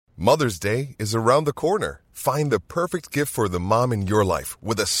Mother's Day is around the corner. Find the perfect gift for the mom in your life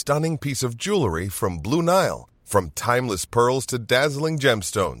with a stunning piece of jewelry from Blue Nile. From timeless pearls to dazzling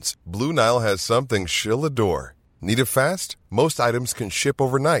gemstones, Blue Nile has something she'll adore. Need it fast? Most items can ship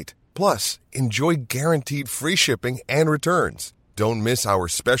overnight. Plus, enjoy guaranteed free shipping and returns. Don't miss our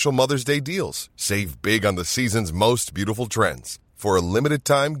special Mother's Day deals. Save big on the season's most beautiful trends. For a limited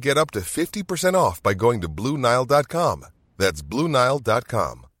time, get up to 50% off by going to BlueNile.com. That's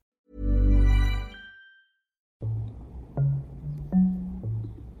BlueNile.com.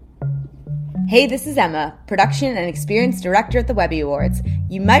 Hey, this is Emma, Production and Experience Director at the Webby Awards.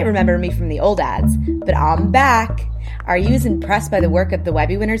 You might remember me from the old ads, but I'm back. Are you as impressed by the work of the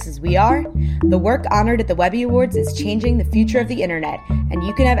Webby winners as we are? The work honored at the Webby Awards is changing the future of the internet, and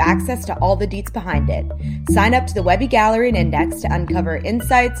you can have access to all the deets behind it. Sign up to the Webby Gallery and Index to uncover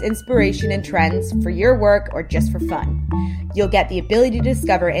insights, inspiration, and trends for your work or just for fun. You'll get the ability to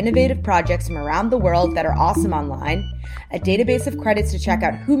discover innovative projects from around the world that are awesome online, a database of credits to check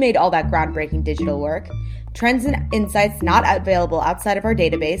out who made all that groundbreaking digital work, trends and insights not available outside of our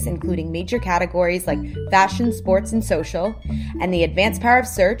database, including major categories like fashion, sports, and social, and the advanced power of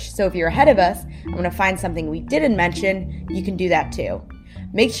search, so if you're ahead of us and want to find something we didn't mention, you can do that too.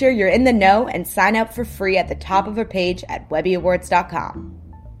 Make sure you're in the know and sign up for free at the top of our page at webbyawards.com.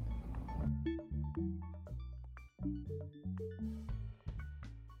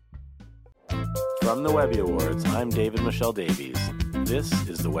 From the Webby Awards, I'm David Michelle Davies. This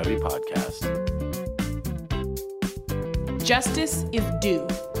is the Webby Podcast. Justice is due.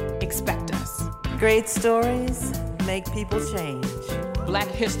 Expect us. Great stories make people change. Black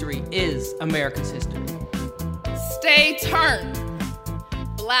history is America's history. Stay turned.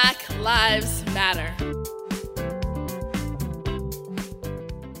 Black Lives Matter.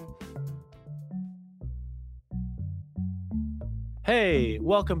 Hey,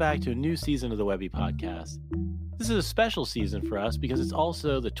 welcome back to a new season of the Webby Podcast. This is a special season for us because it's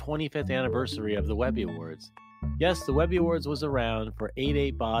also the 25th anniversary of the Webby Awards. Yes, the Webby Awards was around for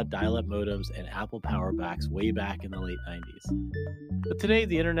 8.8 baud dial-up modems and Apple Powerbacks way back in the late 90s. But today,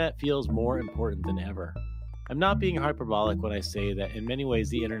 the internet feels more important than ever. I'm not being hyperbolic when I say that in many ways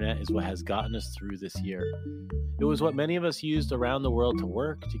the internet is what has gotten us through this year. It was what many of us used around the world to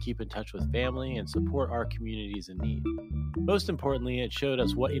work, to keep in touch with family, and support our communities in need. Most importantly, it showed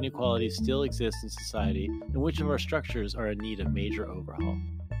us what inequalities still exist in society and which of our structures are in need of major overhaul.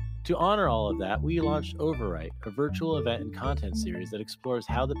 To honor all of that, we launched Overwrite, a virtual event and content series that explores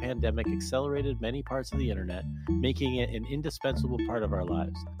how the pandemic accelerated many parts of the internet, making it an indispensable part of our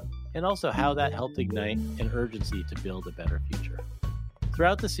lives, and also how that helped ignite an urgency to build a better future.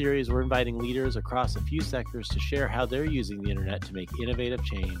 Throughout the series, we're inviting leaders across a few sectors to share how they're using the internet to make innovative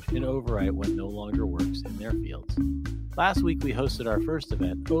change and overwrite what no longer works in their fields. Last week, we hosted our first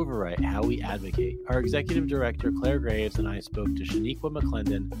event, Overwrite, How We Advocate. Our executive director, Claire Graves, and I spoke to Shaniqua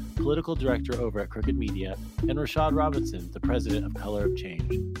McClendon, political director over at Crooked Media, and Rashad Robinson, the president of Color of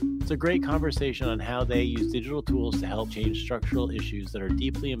Change. It's a great conversation on how they use digital tools to help change structural issues that are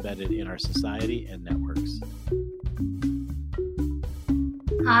deeply embedded in our society and networks.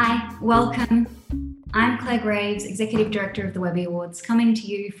 Hi, welcome. I'm Claire Graves, Executive Director of the Webby Awards, coming to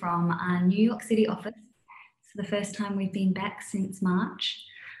you from our New York City office. It's the first time we've been back since March.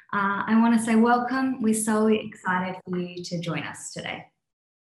 I want to say welcome. We're so excited for you to join us today.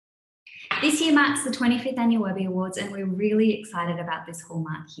 This year marks the 25th Annual Webby Awards, and we're really excited about this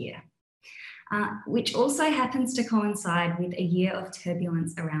hallmark year, which also happens to coincide with a year of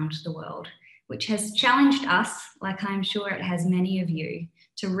turbulence around the world, which has challenged us, like I'm sure it has many of you,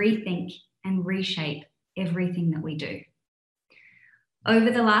 to rethink and reshape everything that we do.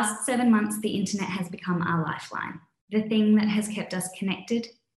 Over the last 7 months, the internet has become our lifeline, the thing that has kept us connected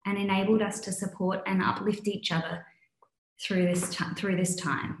and enabled us to support and uplift each other through this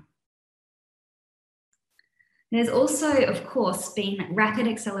time. There's also, of course, been rapid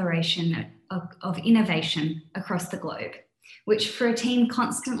acceleration of innovation across the globe, which for a team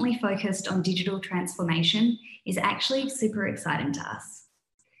constantly focused on digital transformation is actually super exciting to us.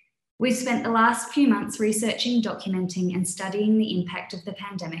 We've spent the last few months researching, documenting, and studying the impact of the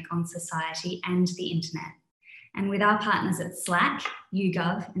pandemic on society and the internet. And with our partners at Slack,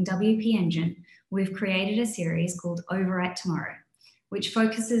 YouGov, and WP Engine, we've created a series called Overwrite Tomorrow, which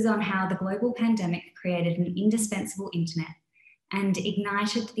focuses on how the global pandemic created an indispensable internet and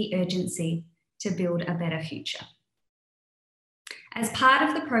ignited the urgency to build a better future. As part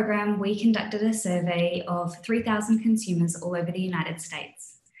of the program, we conducted a survey of 3,000 consumers all over the United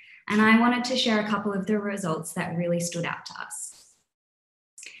States. And I wanted to share a couple of the results that really stood out to us.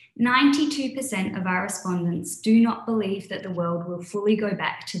 92% of our respondents do not believe that the world will fully go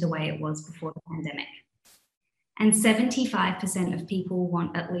back to the way it was before the pandemic. And 75% of people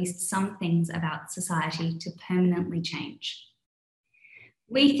want at least some things about society to permanently change.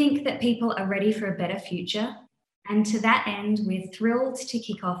 We think that people are ready for a better future, and to that end, we're thrilled to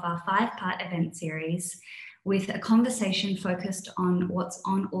kick off our 5-part event series with a conversation focused on what's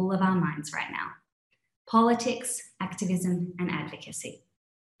on all of our minds right now: politics, activism, and advocacy.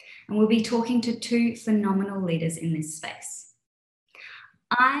 And we'll be talking to 2 phenomenal leaders in this space.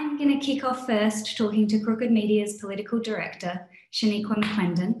 I'm going to kick off first talking to Crooked Media's political director, Shaniqua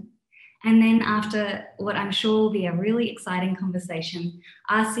McClendon. And then after what I'm sure will be a really exciting conversation,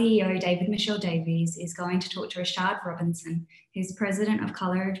 our CEO, David Michelle Davies, is going to talk to Rashad Robinson, who's president of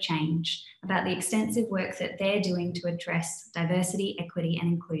Colour of Change, about the extensive work that they're doing to address diversity, equity,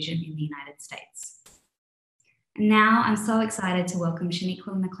 and inclusion in the United States. And now I'm so excited to welcome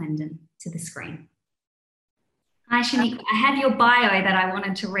Shaniqua McClendon to the screen. Hi, Shaniqua. I have your bio that I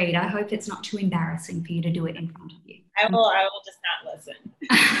wanted to read. I hope it's not too embarrassing for you to do it in front of you. I will just not listen.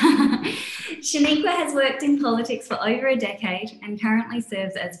 Shaniqua has worked in politics for over a decade and currently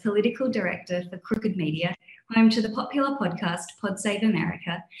serves as political director for Crooked Media, home to the popular podcast Pod Save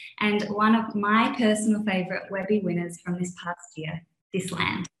America, and one of my personal favourite Webby winners from this past year, This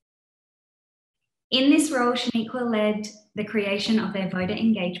Land. In this role, Shaniqua led the creation of their voter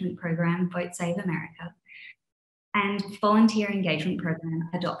engagement program, Vote Save America, and volunteer engagement program,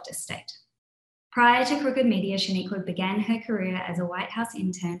 Adopt a State. Prior to Crooked Media, Shaniqua began her career as a White House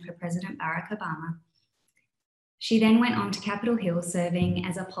intern for President Barack Obama. She then went on to Capitol Hill, serving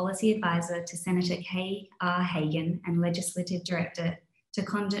as a policy advisor to Senator K.R. Hagan and legislative director to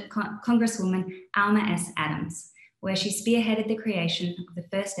Congresswoman Alma S. Adams, where she spearheaded the creation of the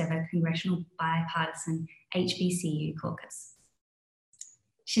first ever congressional bipartisan HBCU caucus.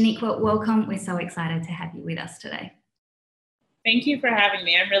 Shaniqua, welcome. We're so excited to have you with us today. Thank you for having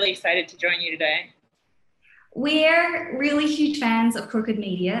me. I'm really excited to join you today. We're really huge fans of Crooked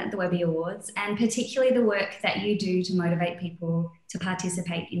Media at the Webby Awards, and particularly the work that you do to motivate people to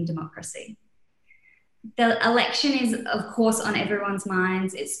participate in democracy. The election is, of course, on everyone's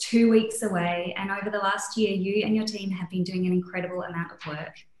minds. It's 2 weeks away, and over the last year, you and your team have been doing an incredible amount of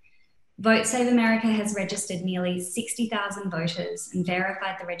work. Vote Save America has registered nearly 60,000 voters and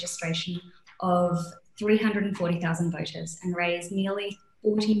verified the registration of 340,000 voters and raised nearly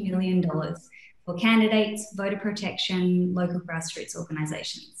 $40 million for candidates, voter protection, local grassroots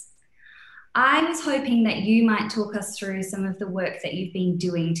organisations. I was hoping that you might talk us through some of the work that you've been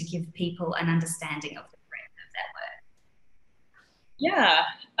doing to give people an understanding of the breadth of that work. Yeah.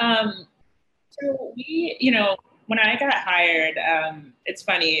 So we, when I got hired, it's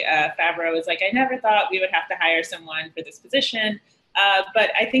funny, Favreau was like, I never thought we would have to hire someone for this position.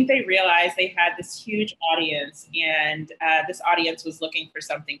 But I think they realized they had this huge audience, and this audience was looking for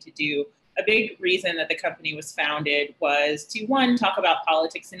something to do. A big reason that the company was founded was to, one, talk about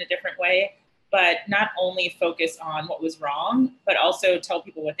politics in a different way, but not only focus on what was wrong, but also tell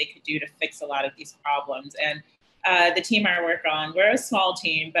people what they could do to fix a lot of these problems. And the team I work on, we're a small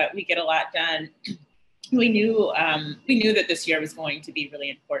team, but we get a lot done. We knew that this year was going to be really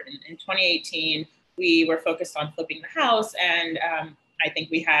important. In 2018, we were focused on flipping the House, and I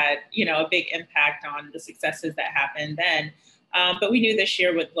think we had, a big impact on the successes that happened then. But we knew this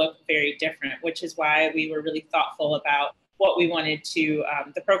year would look very different, which is why we were really thoughtful about what we wanted to,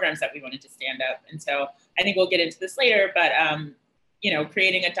 the programs that we wanted to stand up. And so I think we'll get into this later, but,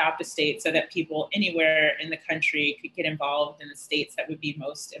 creating Adopt a State so that people anywhere in the country could get involved in the states that would be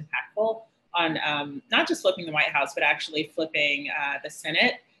most impactful on not just flipping the White House, but actually flipping the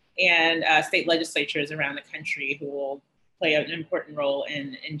Senate and state legislatures around the country who will play an important role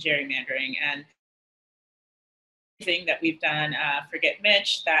in gerrymandering. And thing that we've done, Forget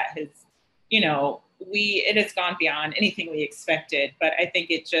Mitch, that has, it has gone beyond anything we expected, but I think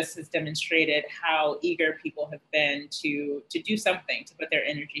it just has demonstrated how eager people have been to do something, to put their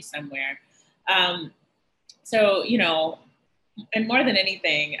energy somewhere. And more than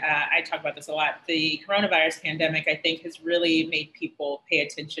anything, I talk about this a lot, the coronavirus pandemic, I think, has really made people pay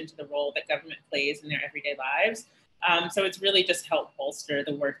attention to the role that government plays in their everyday lives. So it's really just helped bolster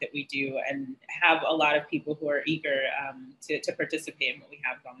the work that we do and have a lot of people who are eager to participate in what we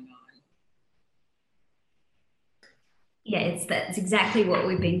have going on. Yeah, that's exactly what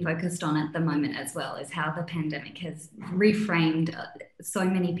we've been focused on at the moment as well, is how the pandemic has reframed so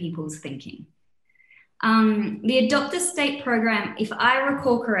many people's thinking. The Adopt a State program, if I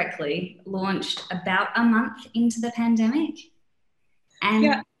recall correctly, launched about a month into the pandemic. And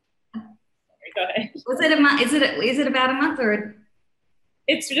yeah. Go ahead. Was it a month? Is it about a month or?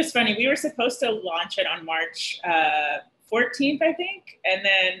 It's just funny. We were supposed to launch it on March 14th, I think. And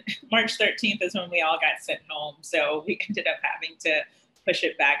then March 13th is when we all got sent home. So we ended up having to push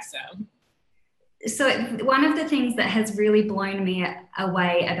it back some. So one of the things that has really blown me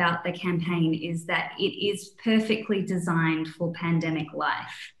away about the campaign is that it is perfectly designed for pandemic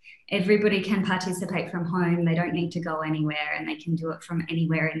life. Everybody can participate from home. They don't need to go anywhere, and they can do it from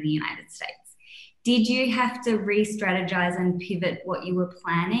anywhere in the United States. Did you have to re-strategize and pivot what you were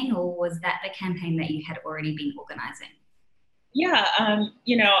planning, or was that the campaign that you had already been organizing? Yeah,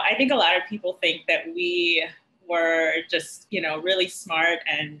 I think a lot of people think that we were just, really smart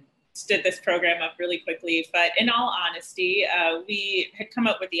and stood this program up really quickly. But in all honesty, we had come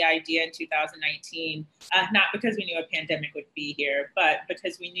up with the idea in 2019, not because we knew a pandemic would be here, but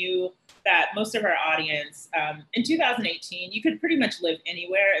because we knew that most of our audience in 2018, you could pretty much live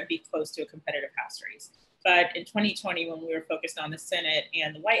anywhere and be close to a competitive House race. But in 2020, when we were focused on the Senate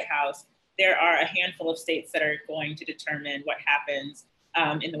and the White House, there are a handful of states that are going to determine what happens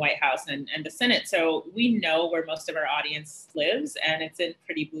in the White House and the Senate. So we know where most of our audience lives, and it's in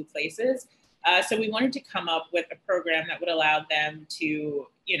pretty blue places. So we wanted to come up with a program that would allow them to,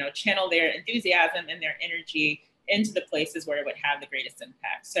 channel their enthusiasm and their energy into the places where it would have the greatest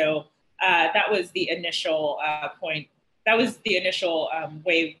impact. So that was the initial point. That was the initial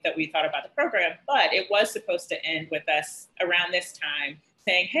way that we thought about the program, but it was supposed to end with us around this time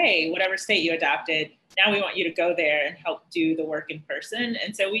saying, hey, whatever state you adopted, now we want you to go there and help do the work in person.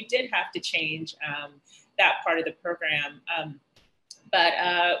 And so we did have to change that part of the program. But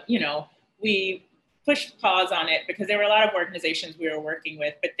we pushed pause on it because there were a lot of organizations we were working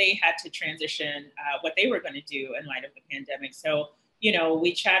with, but they had to transition what they were going to do in light of the pandemic. So,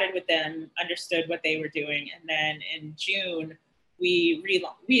 we chatted with them, understood what they were doing. And then in June, we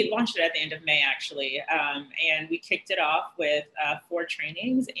launched it at the end of May, actually. And we kicked it off with 4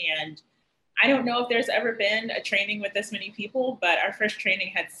 trainings. And I don't know if there's ever been a training with this many people, but our first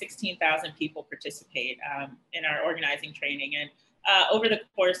training had 16,000 people participate in our organizing training. And over the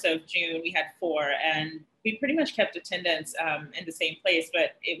course of June, we had 4, and we pretty much kept attendance in the same place.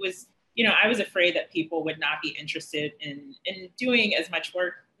 But it was, I was afraid that people would not be interested in doing as much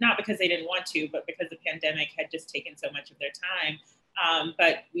work, not because they didn't want to, but because the pandemic had just taken so much of their time.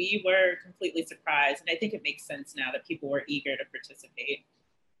 But we were completely surprised. And I think it makes sense now that people were eager to participate.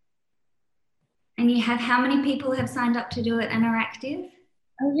 And how many people have signed up to do it and are active?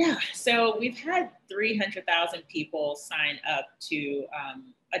 Oh, yeah. So we've had 300,000 people sign up to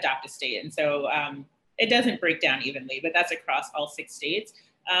adopt a state. And so it doesn't break down evenly, but that's across all 6 states.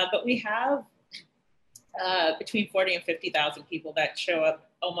 But we have between 40 and 50,000 people that show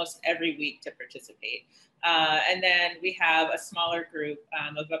up almost every week to participate. And then we have a smaller group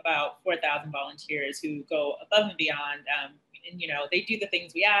of about 4,000 volunteers who go above and beyond. And, they do the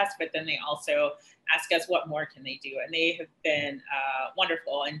things we ask, but then they also ask us what more can they do. And they have been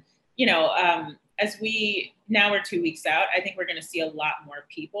wonderful. And, as now we're 2 weeks out, I think we're going to see a lot more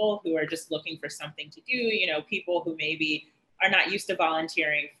people who are just looking for something to do, people who maybe are not used to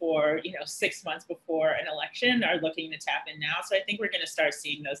volunteering for, 6 months before an election are looking to tap in now. So I think we're going to start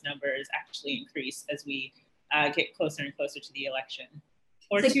seeing those numbers actually increase as we get closer and closer to the election.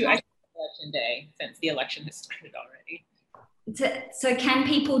 Or election day, since the election has started already. So can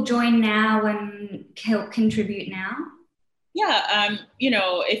people join now and help contribute now? Yeah,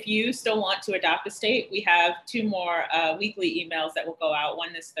 if you still want to adopt a state, we have 2 more weekly emails that will go out,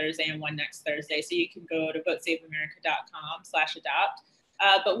 one this Thursday and one next Thursday. So you can go to votesaveamerica.com/adopt.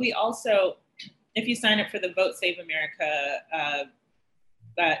 But we also, if you sign up for the Vote Save America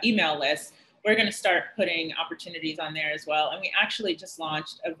email list, we're going to start putting opportunities on there as well. And we actually just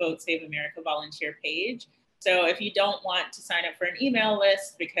launched a Vote Save America volunteer page. So if you don't want to sign up for an email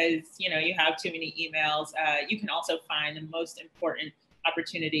list because, you have too many emails, you can also find the most important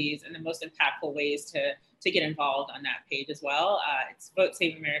opportunities and the most impactful ways to get involved on that page as well. It's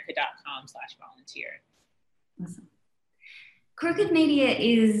votesaveamerica.com/volunteer. Awesome. Crooked Media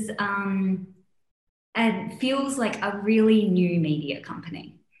is, feels like a really new media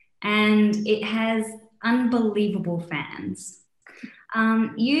company, and it has unbelievable fans.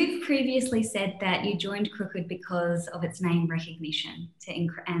 You've previously said that you joined Crooked because of its name recognition to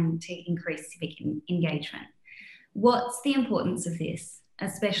increase civic engagement. What's the importance of this,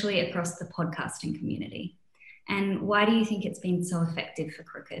 especially across the podcasting community? And why do you think it's been so effective for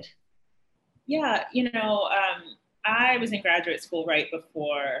Crooked? Yeah, I was in graduate school right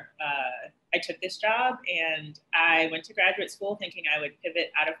before I took this job, and I went to graduate school thinking I would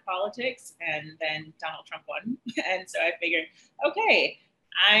pivot out of politics, and then Donald Trump won. And so I figured, okay,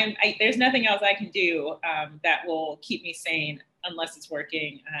 there's nothing else I can do that will keep me sane unless it's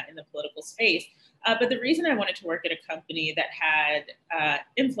working in the political space. But the reason I wanted to work at a company that had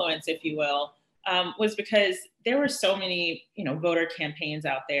influence, if you will, was because there were so many, voter campaigns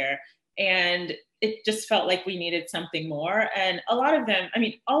out there, and it just felt like we needed something more. And a lot of them,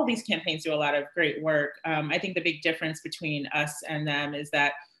 all of these campaigns do a lot of great work. I think the big difference between us and them is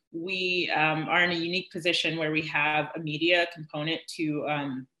that we are in a unique position where we have a media component to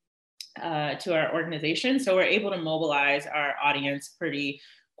our organization. So we're able to mobilize our audience pretty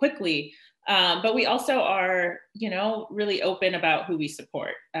quickly. But we also are, really open about who we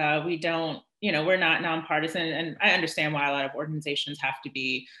support. We don't, we're not nonpartisan. And I understand why a lot of organizations have to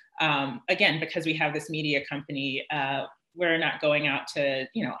be, again, because we have this media company, we're not going out to,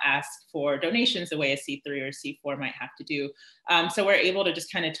 ask for donations the way a C3 or C4 might have to do. So we're able to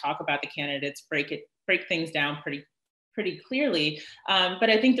just kind of talk about the candidates, break things down pretty clearly. But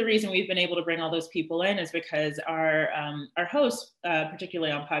I think the reason we've been able to bring all those people in is because our hosts,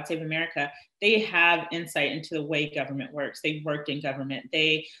 particularly on Pod Save America, they have insight into the way government works. They've worked in government.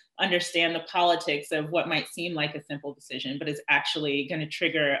 They understand the politics of what might seem like a simple decision, but is actually going to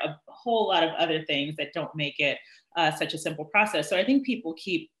trigger a whole lot of other things that don't make it such a simple process. So I think people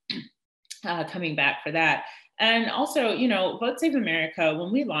keep coming back for that. And also, Vote Save America,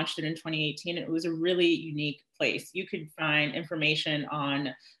 when we launched it in 2018, it was a really unique place. You could find information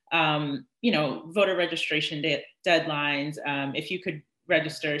on, voter registration deadlines, if you could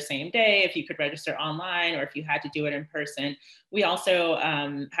register same day, if you could register online, or if you had to do it in person. We also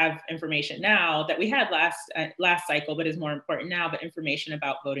have information now that we had last cycle, but is more important now, but information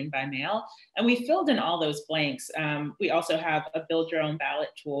about voting by mail. And we filled in all those blanks. We also have a build your own ballot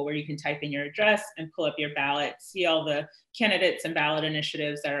tool where you can type in your address and pull up your ballot, see all the candidates and ballot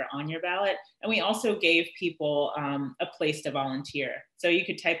initiatives that are on your ballot. And we also gave people a place to volunteer. So you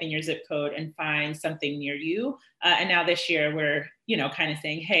could type in your zip code and find something near you. And now this year we're, kind of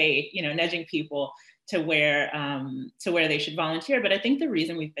saying, hey, nudging people to where they should volunteer. But I think the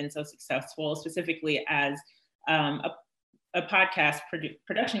reason we've been so successful, specifically as a podcast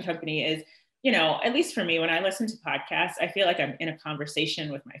production company, is, at least for me, when I listen to podcasts, I feel like I'm in a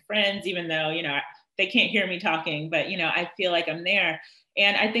conversation with my friends, even though, they can't hear me talking, but, I feel like I'm there.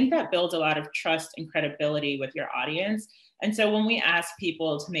 And I think that builds a lot of trust and credibility with your audience. And so when we ask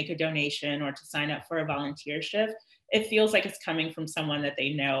people to make a donation or to sign up for a volunteership, it feels like it's coming from someone that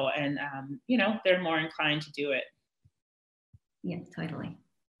they know, and, they're more inclined to do it. Yeah, totally.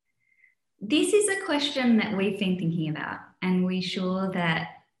 This is a question that we've been thinking about, and we're sure that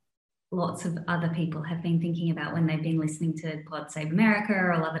lots of other people have been thinking about when they've been listening to Pod Save America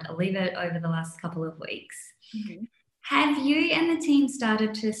or Love It or Leave It over the last couple of weeks. Mm-hmm. Have you and the team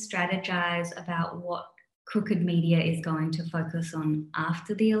started to strategize about what Crooked Media is going to focus on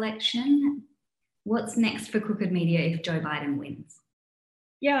after the election? What's next for Crooked Media if Joe Biden wins?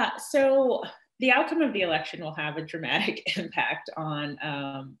 Yeah, so the outcome of the election will have a dramatic impact on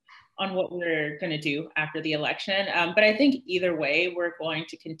what we're going to do after the election. But I think either way, we're going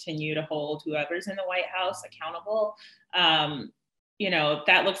to continue to hold whoever's in the White House accountable.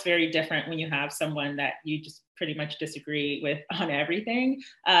 That looks very different when you have someone that you just pretty much disagree with on everything.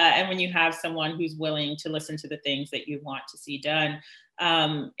 And when you have someone who's willing to listen to the things that you want to see done.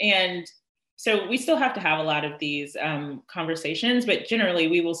 And so we still have to have a lot of these conversations, but generally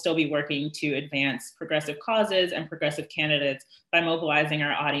we will still be working to advance progressive causes and progressive candidates by mobilizing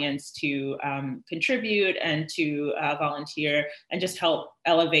our audience to contribute and to volunteer and just help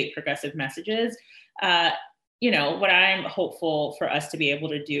elevate progressive messages. What I'm hopeful for us to be able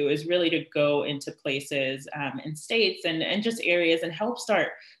to do is really to go into places in states and just areas and help start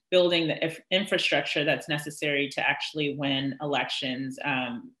building the infrastructure that's necessary to actually win elections,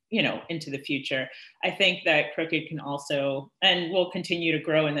 into the future. I think that Crooked can also, and will continue to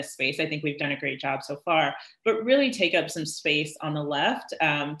grow in this space. I think we've done a great job so far, but really take up some space on the left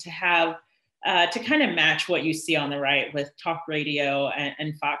to have to kind of match what you see on the right with talk radio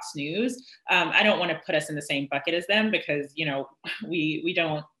and Fox News. I don't want to put us in the same bucket as them because, we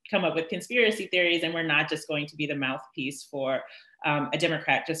don't come up with conspiracy theories, and we're not just going to be the mouthpiece for a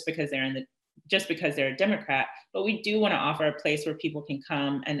Democrat just because they're a Democrat, but we do want to offer a place where people can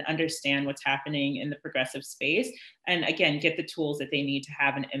come and understand what's happening in the progressive space. And again, get the tools that they need to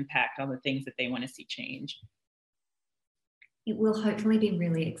have an impact on the things that they want to see change. It will hopefully be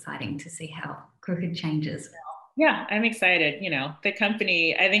really exciting to see how Crooked changes. Yeah, I'm excited. The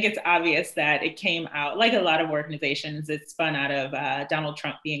company, I think it's obvious that it came out, like a lot of organizations, it spun out of Donald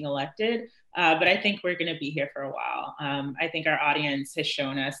Trump being elected. But I think we're going to be here for a while. I think our audience has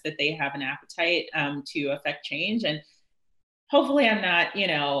shown us that they have an appetite to affect change. And hopefully I'm not,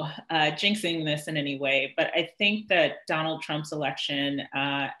 jinxing this in any way, but I think that Donald Trump's election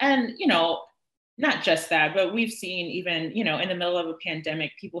and, not just that, but we've seen even, in the middle of a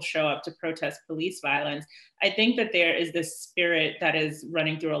pandemic, people show up to protest police violence. I think that there is this spirit that is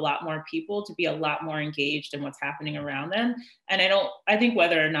running through a lot more people to be a lot more engaged in what's happening around them. And I think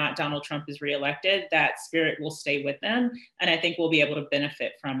whether or not Donald Trump is reelected, that spirit will stay with them. And I think we'll be able to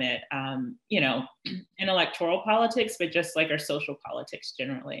benefit from it, in electoral politics, but just like our social politics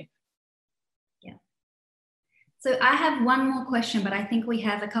generally. So I have one more question, but I think we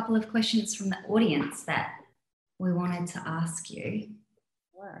have a couple of questions from the audience that we wanted to ask you.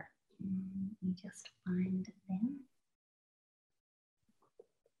 Sure. Let me just find them.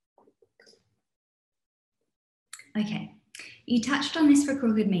 Okay. You touched on this for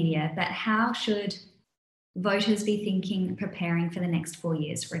Crooked Media, but how should voters be thinking, preparing for the next 4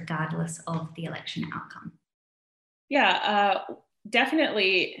 years, regardless of the election outcome? Yeah,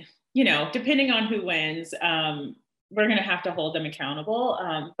 definitely. Depending on who wins, we're going to have to hold them accountable.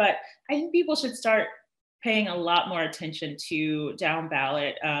 But I think people should start paying a lot more attention to down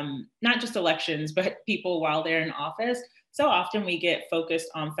ballot, not just elections, but people while they're in office. So often we get focused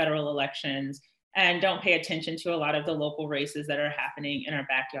on federal elections and don't pay attention to a lot of the local races that are happening in our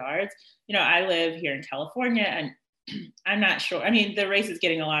backyards. I live here in California, and I'm not sure. The race is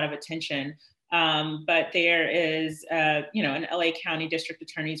getting a lot of attention. But there is, an LA County District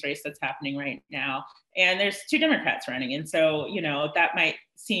Attorney's race that's happening right now. And there's 2 Democrats running. And so, that might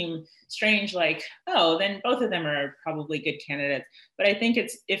seem strange, like, oh, then both of them are probably good candidates. But I think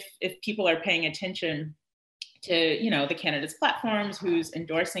it's if people are paying attention to, the candidates' platforms, who's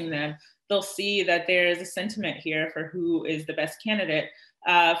endorsing them, they'll see that there is a sentiment here for who is the best candidate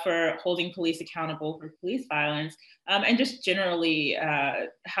for holding police accountable for police violence, and just generally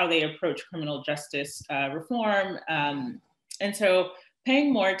how they approach criminal justice reform. And so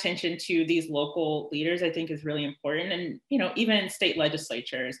paying more attention to these local leaders, I think, is really important. And, even state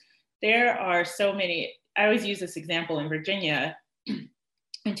legislatures, there are so many. I always use this example in Virginia.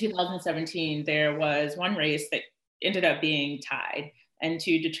 In 2017, there was one race that ended up being tied. And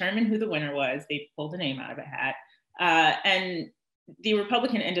to determine who the winner was, they pulled a name out of a hat. And the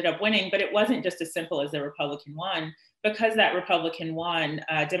Republican ended up winning, but it wasn't just as simple as the Republican won. Because that Republican won,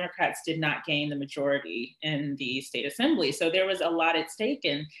 Democrats did not gain the majority in the state assembly. So there was a lot at stake.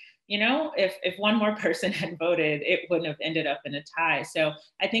 And, if one more person had voted, it wouldn't have ended up in a tie. So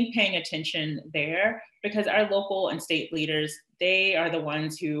I think paying attention there, because our local and state leaders, they are the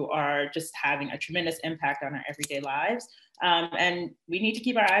ones who are just having a tremendous impact on our everyday lives. And we need to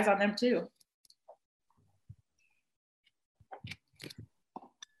keep our eyes on them too.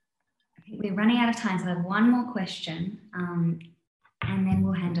 We're running out of time, so I have one more question, and then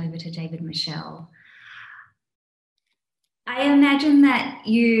we'll hand over to David Michelle. I imagine that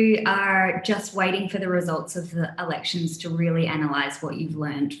you are just waiting for the results of the elections to really analyse what you've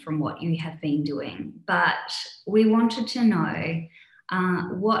learned from what you have been doing. But we wanted to know,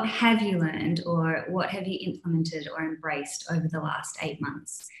 what have you learned, or what have you implemented or embraced over the last 8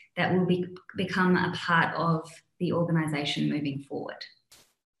 months that will become a part of the organisation moving forward?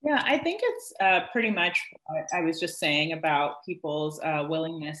 Yeah, I think it's pretty much what I was just saying about people's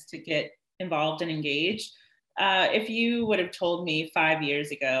willingness to get involved and engaged. If you would have told me 5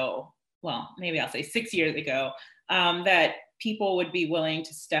 years ago, well, maybe I'll say 6 years ago, that people would be willing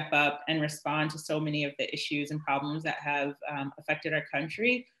to step up and respond to so many of the issues and problems that have affected our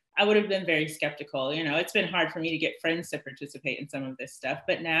country, I would have been very skeptical. It's been hard for me to get friends to participate in some of this stuff,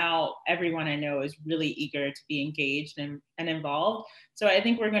 but now everyone I know is really eager to be engaged and involved. So I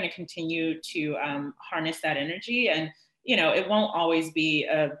think we're going to continue to harness that energy. And, it won't always be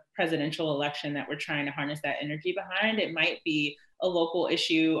a presidential election that we're trying to harness that energy behind. It might be a local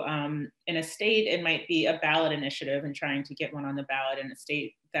issue in a state. It might be a ballot initiative and trying to get one on the ballot in a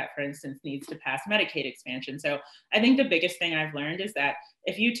state that, for instance, needs to pass Medicaid expansion. So I think the biggest thing I've learned is that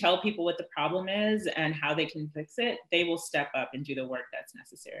if you tell people what the problem is and how they can fix it, they will step up and do the work that's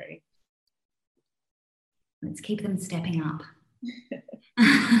necessary. Let's keep them stepping up.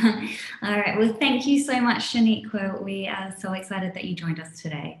 All right. Well, thank you so much, Shaniqua. We are so excited that you joined us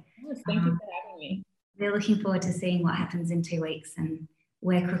today. Yes, thank you for having me. We're looking forward to seeing what happens in 2 weeks and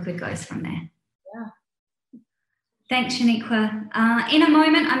where Crooked goes from there. Yeah. Thanks, Shaniqua. In a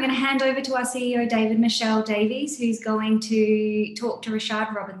moment, I'm going to hand over to our CEO, David Michelle Davies, who's going to talk to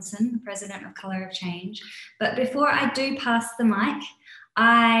Rashad Robinson, the president of Colour of Change. But before I do pass the mic,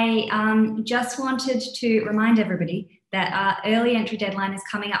 I just wanted to remind everybody that our early entry deadline is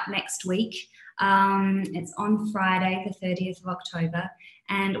coming up next week. It's on Friday, the 30th of October.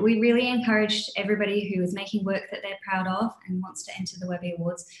 And we really encouraged everybody who is making work that they're proud of and wants to enter the Webby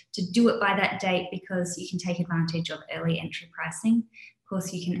Awards to do it by that date, because you can take advantage of early entry pricing. Of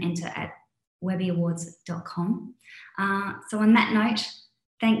course, you can enter at webbyawards.com. So on that note,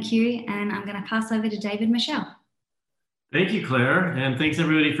 thank you. And I'm going to pass over to David Michelle. Thank you, Claire. And thanks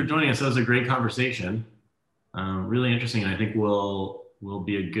everybody for joining us. That was a great conversation. Really interesting. I think will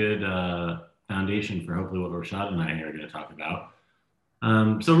be a good foundation for hopefully what Rashad and I are going to talk about.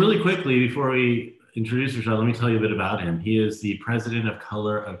 So really quickly, before we introduce Rashad, let me tell you a bit about him. He is the president of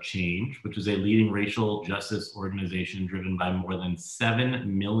Color of Change, which is a leading racial justice organization driven by more than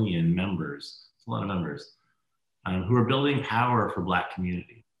 7 million members. It's a lot of members who are building power for Black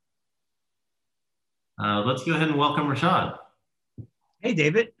community. Let's go ahead and welcome Rashad. Hey,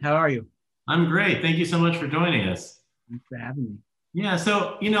 David, how are you? I'm great. Thank you so much for joining us. Thanks for having me. Yeah,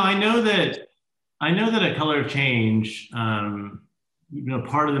 so, I know that at Color of Change,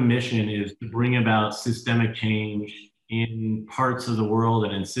 part of the mission is to bring about systemic change in parts of the world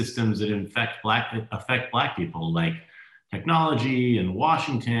and in systems that affect Black people, like technology and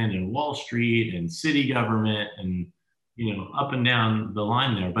Washington and Wall Street and city government and, up and down the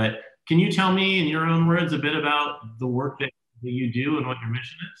line there. But can you tell me in your own words a bit about the work that you do and what your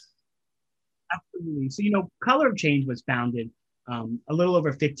mission is? Absolutely. So, Color of Change was founded a little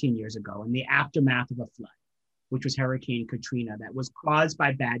over 15 years ago in the aftermath of a flood, which was Hurricane Katrina, that was caused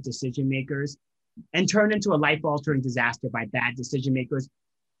by bad decision makers and turned into a life-altering disaster by bad decision makers.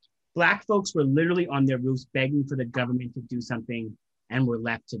 Black folks were literally on their roofs begging for the government to do something and were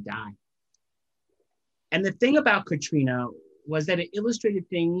left to die. And the thing about Katrina was that it illustrated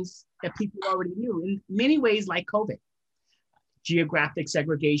things that people already knew in many ways, like COVID. Geographic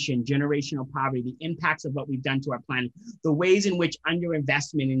segregation, generational poverty, the impacts of what we've done to our planet, the ways in which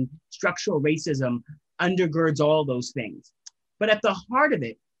underinvestment and structural racism undergirds all those things. But at the heart of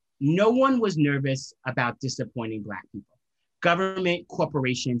it, no one was nervous about disappointing Black people. Government,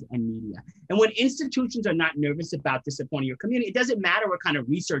 corporations, and media. And when institutions are not nervous about disappointing your community, it doesn't matter what kind of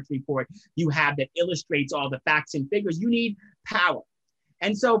research report you have that illustrates all the facts and figures, you need power.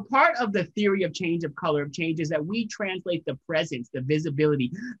 And so part of the theory of change, of Color of Change, is that we translate the presence, the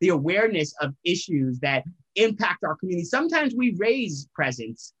visibility, the awareness of issues that impact our community. Sometimes we raise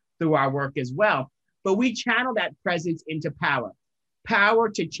presence through our work as well, but we channel that presence into power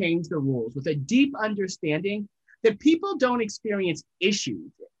to change the rules with a deep understanding that people don't experience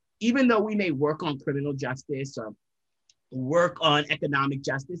issues, even though we may work on criminal justice or work on economic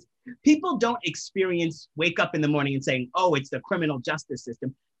justice. People don't wake up in the morning and saying, oh, it's the criminal justice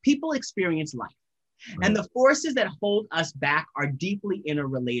system. People experience life. Right. And the forces that hold us back are deeply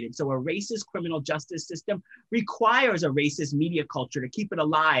interrelated. So a racist criminal justice system requires a racist media culture to keep it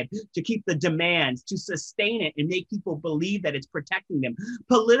alive, to keep the demands, to sustain it and make people believe that it's protecting them.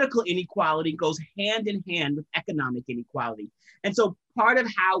 Political inequality goes hand in hand with economic inequality. And so part of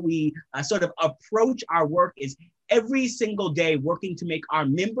how we sort of approach our work is every single day working to make our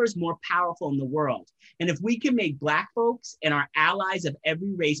members more powerful in the world. And if we can make Black folks and our allies of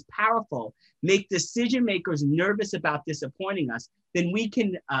every race powerful, make decision makers nervous about disappointing us, then we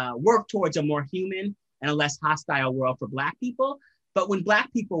can work towards a more human and a less hostile world for Black people. But when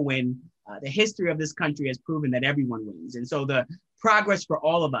Black people win, the history of this country has proven that everyone wins. And so the progress for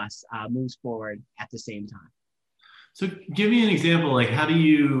all of us moves forward at the same time. So give me an example, like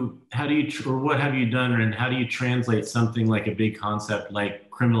or what have you done, and how do you translate something like a big concept like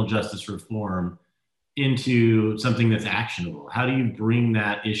criminal justice reform into something that's actionable? How do you bring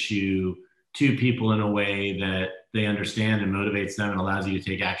that issue to people in a way that they understand and motivates them and allows you to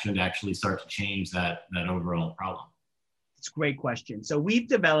take action to actually start to change that overall problem? It's a great question. So we've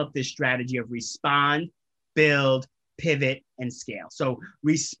developed this strategy of respond, build, pivot, and scale. So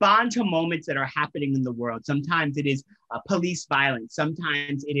respond to moments that are happening in the world. Sometimes it is police violence.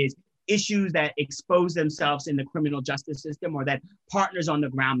 Sometimes it is issues that expose themselves in the criminal justice system or that partners on the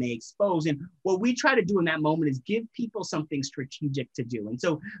ground may expose. And what we try to do in that moment is give people something strategic to do. And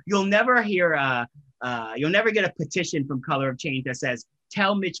so you'll never get a petition from Color of Change that says,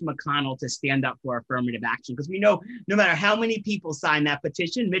 tell Mitch McConnell to stand up for affirmative action. Because we know no matter how many people sign that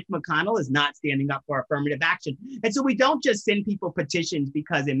petition, Mitch McConnell is not standing up for affirmative action. And so we don't just send people petitions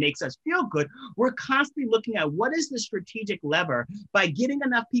because it makes us feel good. We're constantly looking at what is the strategic lever by getting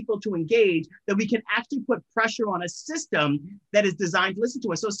enough people to engage that we can actually put pressure on a system that is designed to listen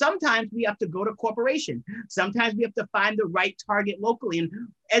to us. So sometimes we have to go to corporation. Sometimes we have to find the right target locally. And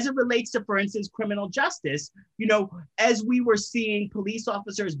as it relates to, for instance, criminal justice, as we were seeing police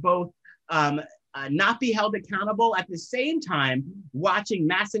officers both not be held accountable, at the same time, watching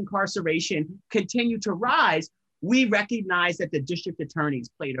mass incarceration continue to rise, we recognize that the district attorneys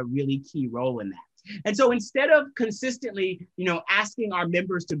played a really key role in that. And so instead of consistently, asking our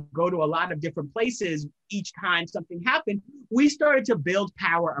members to go to a lot of different places each time something happened, we started to build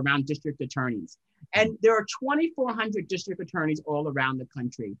power around district attorneys. And there are 2,400 district attorneys all around the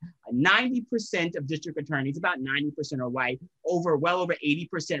country. 90% of district attorneys, about 90% are white, well over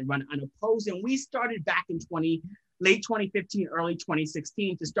 80% run unopposed. And we started back in late 2015, early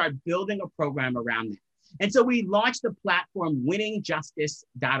 2016 to start building a program around that. And so we launched the platform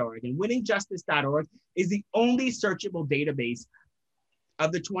winningjustice.org. And winningjustice.org is the only searchable database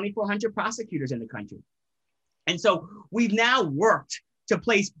of the 2,400 prosecutors in the country. And so we've now worked to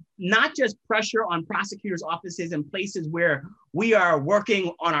place not just pressure on prosecutors' offices and places where we are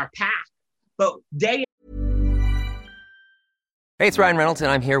working on our path, but day. Hey, it's Ryan Reynolds,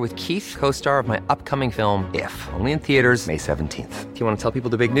 and I'm here with Keith, co-star of my upcoming film, If, only in theaters May 17th. Do you want to tell people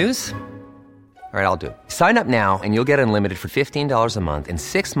the big news? All right, I'll do it. Sign up now and you'll get unlimited for $15 a month and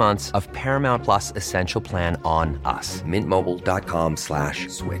 6 months of Paramount Plus Essential Plan on us.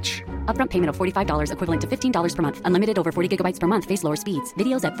 MintMobile.com/switch. Upfront payment of $45 equivalent to $15 per month. Unlimited over 40 gigabytes per month. Face lower speeds.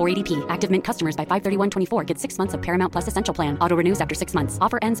 Videos at 480p. Active Mint customers by 531.24 get 6 months of Paramount Plus Essential Plan. Auto renews after 6 months.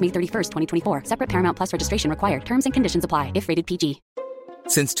 Offer ends May 31st, 2024. Separate Paramount Plus registration required. Terms and conditions apply if rated PG.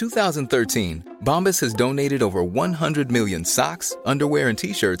 Since 2013, Bombas has donated over 100 million socks, underwear, and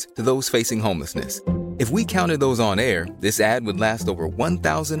T-shirts to those facing homelessness. If we counted those on air, this ad would last over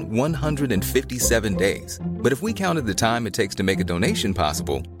 1,157 days. But if we counted the time it takes to make a donation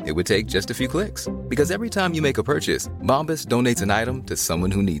possible, it would take just a few clicks. Because every time you make a purchase, Bombas donates an item to someone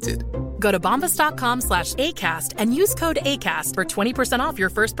who needs it. Go to bombas.com/ACAST and use code ACAST for 20% off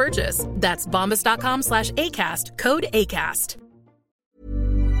your first purchase. That's bombas.com/ACAST, code ACAST.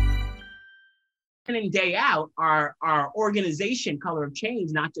 And day out, our organization, Color of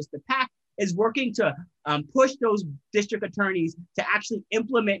Change, not just the PAC, is working to push those district attorneys to actually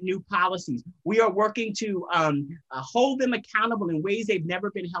implement new policies. We are working to hold them accountable in ways they've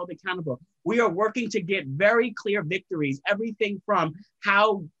never been held accountable. We are working to get very clear victories, everything from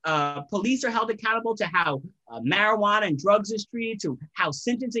how police are held accountable to how marijuana and drugs is treated, to how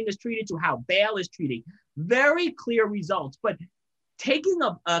sentencing is treated, to how bail is treated. Very clear results, but taking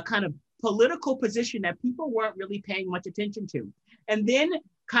a kind of political position that people weren't really paying much attention to. And then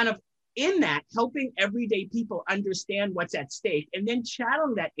kind of in that, helping everyday people understand what's at stake, and then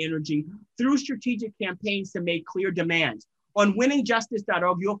channeling that energy through strategic campaigns to make clear demands. On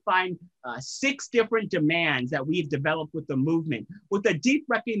winningjustice.org, you'll find 6 different demands that we've developed with the movement, with a deep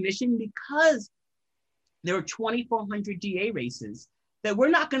recognition because there are 2,400 DA races that we're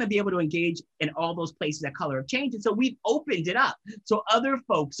not going to be able to engage in all those places at Color of Change. And so we've opened it up. So other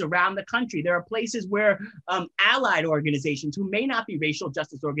folks around the country, there are places where allied organizations who may not be racial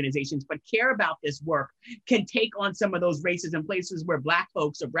justice organizations, but care about this work, can take on some of those races in places where Black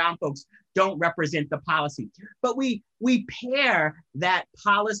folks or brown folks don't represent the policy. But we pair that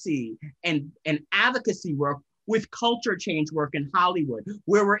policy and advocacy work with culture change work in Hollywood,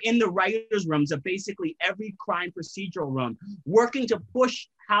 where we're in the writers' rooms of basically every crime procedural room, working to push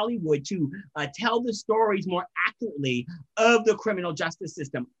Hollywood to tell the stories more accurately of the criminal justice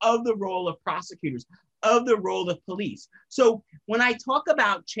system, of the role of prosecutors, of the role of police. So when I talk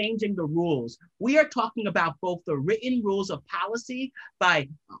about changing the rules, we are talking about both the written rules of policy by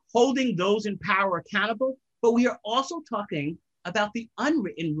holding those in power accountable, but we are also talking about the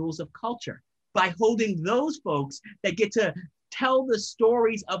unwritten rules of culture, by holding those folks that get to tell the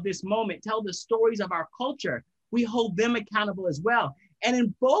stories of this moment, tell the stories of our culture. We hold them accountable as well. And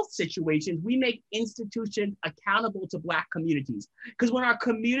in both situations, we make institutions accountable to Black communities. Because when our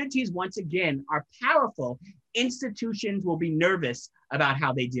communities, once again, are powerful, institutions will be nervous about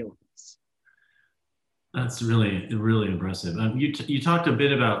how they deal with this. That's really, really impressive. You talked a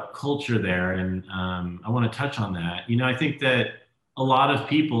bit about culture there, and I want to touch on that. I think that a lot of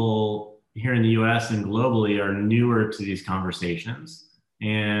people here in the US and globally are newer to these conversations.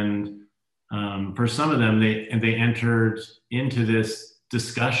 And for some of them, they entered into this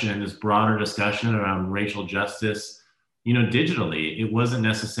discussion, this broader discussion around racial justice, digitally. It wasn't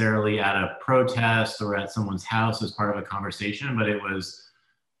necessarily at a protest or at someone's house as part of a conversation, but it was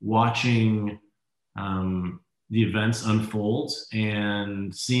watching the events unfold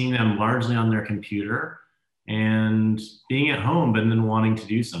and seeing them largely on their computer and being at home, but then wanting to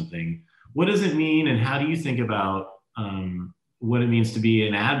do something. What does it mean, and how do you think about what it means to be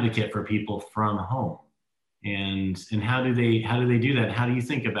an advocate for people from home, and how do they do that? How do you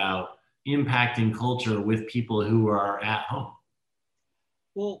think about impacting culture with people who are at home?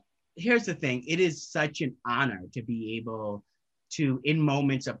 Well, here's the thing. It is such an honor to be able to, in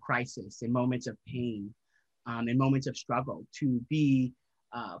moments of crisis, in moments of pain, in moments of struggle, to be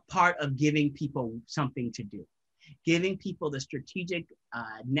part of giving people something to do, giving people the strategic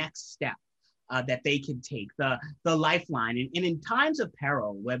next step that they can take, the lifeline. And in times of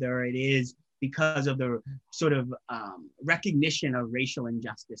peril, whether it is because of the sort of recognition of racial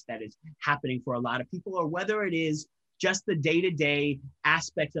injustice that is happening for a lot of people, or whether it is just the day-to-day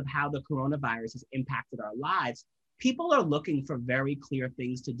aspects of how the coronavirus has impacted our lives, people are looking for very clear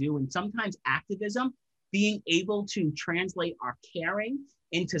things to do. And sometimes activism, being able to translate our caring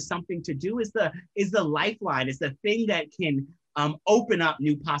into something to do, is the lifeline, is the thing that can open up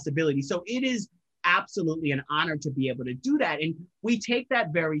new possibilities. So it is absolutely an honor to be able to do that. And we take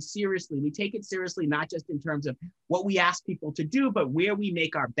that very seriously. We take it seriously, not just in terms of what we ask people to do, but where we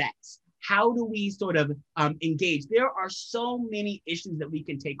make our bets. How do we sort of engage? There are so many issues that we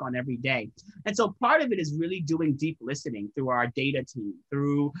can take on every day. And so part of it is really doing deep listening through our data team,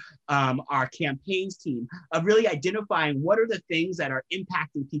 through our campaigns team, of really identifying what are the things that are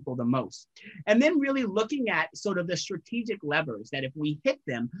impacting people the most. And then really looking at sort of the strategic levers that if we hit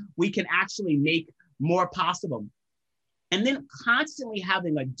them, we can actually make more possible. And then constantly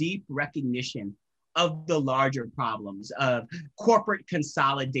having a deep recognition of the larger problems of corporate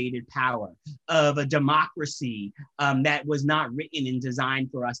consolidated power, of a democracy that was not written and designed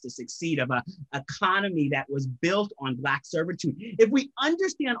for us to succeed, of an economy that was built on Black servitude. If we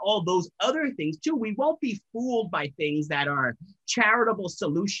understand all those other things too, we won't be fooled by things that are charitable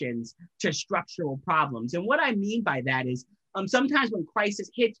solutions to structural problems. And what I mean by that is, sometimes when crisis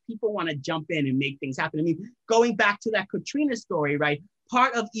hits, people want to jump in and make things happen. I mean, going back to that Katrina story, right?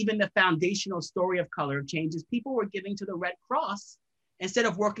 Part of even the foundational story of Color of Change is people were giving to the Red Cross instead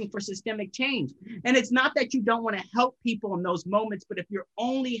of working for systemic change. And it's not that you don't want to help people in those moments, but if you're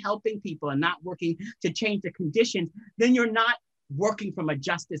only helping people and not working to change the conditions, then you're not working from a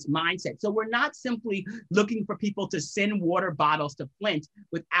justice mindset. So we're not simply looking for people to send water bottles to Flint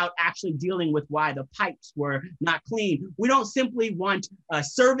without actually dealing with why the pipes were not clean. We don't simply want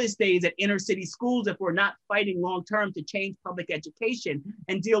service days at inner city schools if we're not fighting long-term to change public education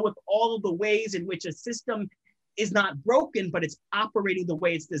and deal with all of the ways in which a system is not broken, but it's operating the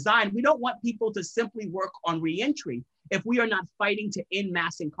way it's designed. We don't want people to simply work on reentry if we are not fighting to end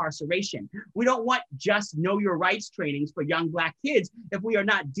mass incarceration. We don't want just know your rights trainings for young Black kids if we are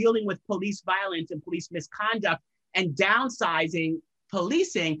not dealing with police violence and police misconduct and downsizing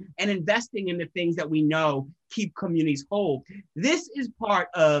policing and investing in the things that we know keep communities whole. This is part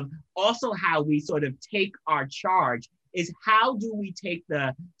of also how we sort of take our charge, is how do we take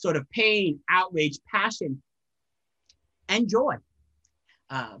the sort of pain, outrage, passion, and joy,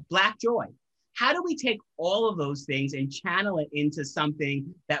 Black joy. How do we take all of those things and channel it into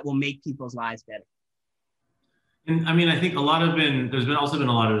something that will make people's lives better? And I mean, I think there's also been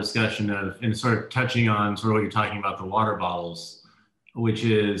a lot of discussion of, and sort of touching on sort of what you're talking about, the water bottles, which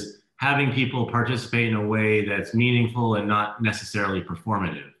is having people participate in a way that's meaningful and not necessarily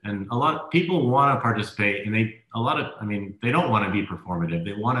performative. And a lot of people want to participate, and they don't want to be performative.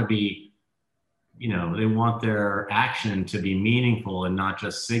 They want to be, they want their action to be meaningful and not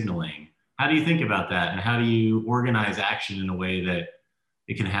just signaling. How do you think about that? And how do you organize action in a way that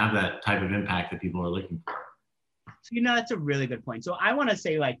it can have that type of impact that people are looking for? So, that's a really good point. So I want to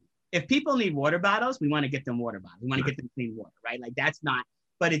say, like, if people need water bottles, we want to get them water bottles. We want to get them clean water, right? Like, that's not,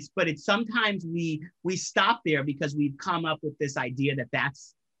 but it's sometimes we stop there because we've come up with this idea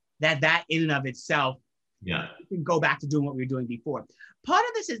that in and of itself, we can go back to doing what we were doing before. Part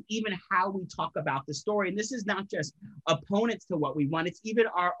of this is even how we talk about the story. And this is not just opponents to what we want, it's even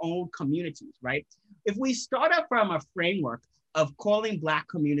our own communities, right? If we start up from a framework of calling Black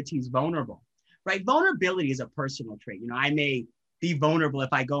communities vulnerable, right? Vulnerability is a personal trait. I may be vulnerable if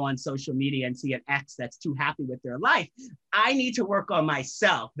I go on social media and see an ex that's too happy with their life. I need to work on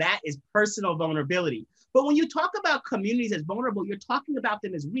myself. That is personal vulnerability. But when you talk about communities as vulnerable, you're talking about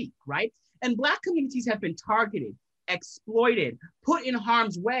them as weak, right? And Black communities have been targeted, exploited, put in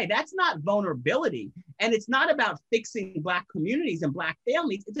harm's way. That's not vulnerability. And it's not about fixing Black communities and Black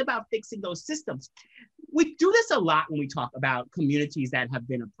families. It's about fixing those systems. We do this a lot when we talk about communities that have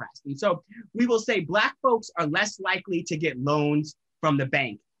been oppressed. And so we will say Black folks are less likely to get loans from the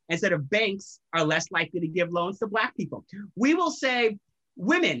bank, instead of banks are less likely to give loans to Black people. We will say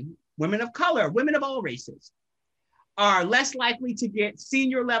women of color, women of all races, are less likely to get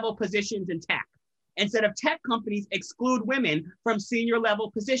senior level positions in tech. Instead of tech companies exclude women from senior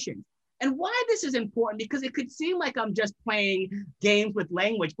level positions. And why this is important, because it could seem like I'm just playing games with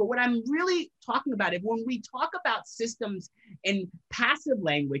language, but what I'm really talking about is when we talk about systems in passive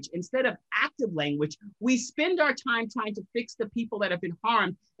language instead of active language, we spend our time trying to fix the people that have been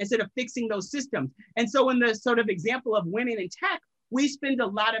harmed instead of fixing those systems. And so in the sort of example of women in tech, we spend a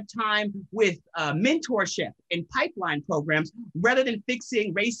lot of time with mentorship and pipeline programs rather than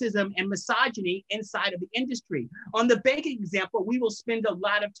fixing racism and misogyny inside of the industry. On the banking example, we will spend a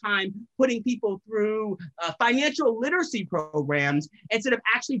lot of time putting people through financial literacy programs instead of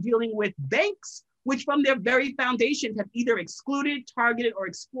actually dealing with banks, which from their very foundation have either excluded, targeted, or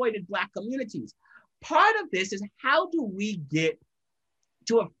exploited Black communities. Part of this is, how do we get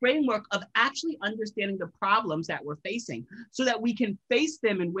to a framework of actually understanding the problems that we're facing so that we can face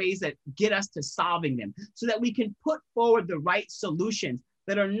them in ways that get us to solving them, so that we can put forward the right solutions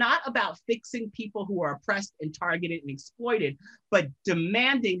that are not about fixing people who are oppressed and targeted and exploited, but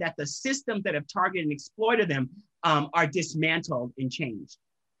demanding that the systems that have targeted and exploited them are dismantled and changed.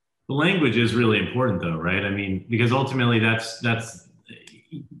 The language is really important though, right? I mean, because ultimately that's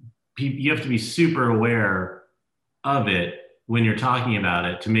you have to be super aware of it when you're talking about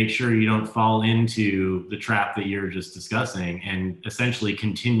it to make sure you don't fall into the trap that you're just discussing and essentially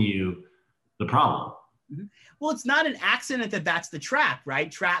continue the problem. Mm-hmm. Well, it's not an accident that that's the trap, right?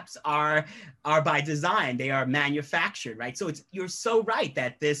 Traps are by design. They are manufactured, right? So you're so right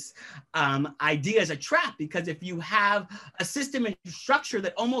that this idea is a trap, because if you have a system and structure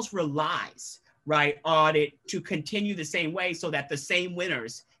that almost relies, right, on it to continue the same way so that the same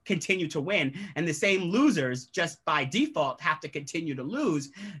winners continue to win and the same losers just by default have to continue to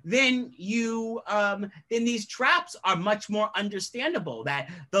lose, then then these traps are much more understandable. That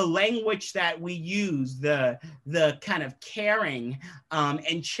the language that we use, the kind of caring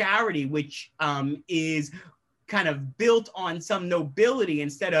and charity, which is kind of built on some nobility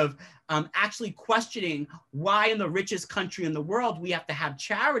instead of actually questioning why in the richest country in the world we have to have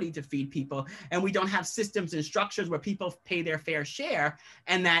charity to feed people and we don't have systems and structures where people pay their fair share,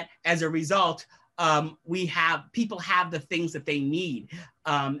 and that as a result people have the things that they need.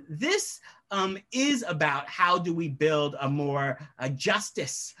 This is about how do we build a more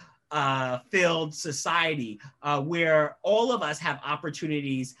justice filled society where all of us have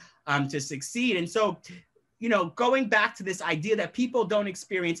opportunities to succeed. And so, going back to this idea that people don't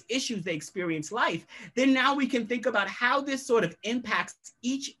experience issues, they experience life, then now we can think about how this sort of impacts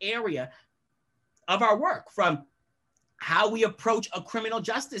each area of our work, from how we approach a criminal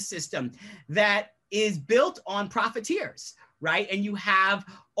justice system that is built on profiteers, right? And you have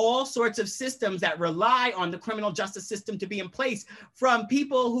all sorts of systems that rely on the criminal justice system to be in place, from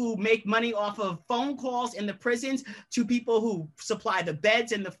people who make money off of phone calls in the prisons, to people who supply the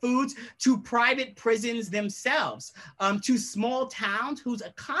beds and the foods, to private prisons themselves, to small towns whose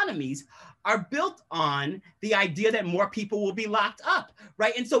economies are built on the idea that more people will be locked up,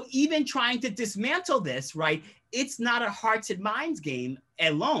 right? And so even trying to dismantle this, right, it's not a hearts and minds game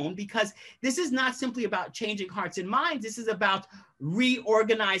alone, because this is not simply about changing hearts and minds. This is about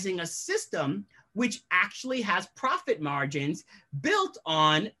reorganizing a system which actually has profit margins built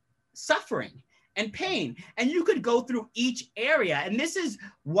on suffering and pain. And you could go through each area. And this is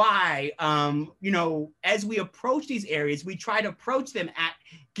why, as we approach these areas, we try to approach them at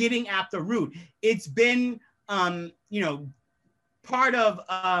getting at the root. It's been, part of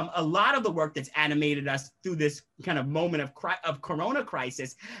a lot of the work that's animated us through this kind of moment of Corona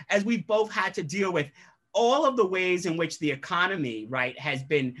crisis, as we've both had to deal with all of the ways in which the economy, right, has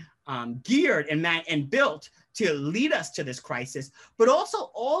been geared and built to lead us to this crisis, but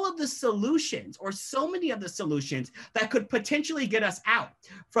also all of the solutions, or so many of the solutions that could potentially get us out,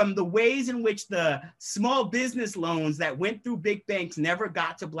 from the ways in which the small business loans that went through big banks never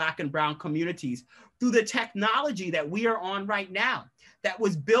got to Black and brown communities, through the technology that we are on right now that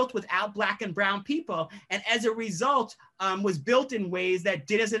was built without Black and brown people, and as a result was built in ways that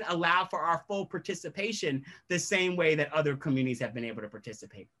didn't allow for our full participation the same way that other communities have been able to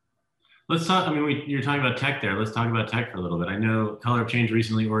participate. Let's talk, you're talking about tech there. Let's talk about tech for a little bit. I know Color of Change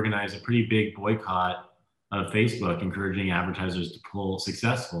recently organized a pretty big boycott of Facebook, encouraging advertisers to pull,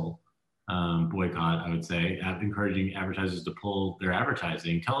 successful boycott, I would say, encouraging advertisers to pull their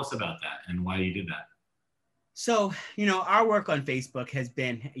advertising. Tell us about that and why you did that. So, our work on Facebook has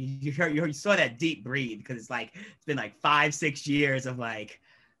been, you saw that deep breathe, because it's been 5-6 years of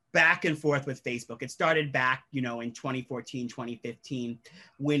back and forth with Facebook. It started back, in 2014, 2015,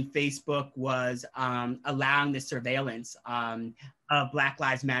 when Facebook was allowing the surveillance of Black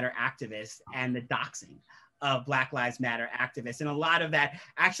Lives Matter activists and the doxing of Black Lives Matter activists. And a lot of that,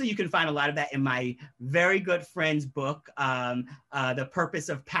 actually, you can find a lot of that in my very good friend's book, The Purpose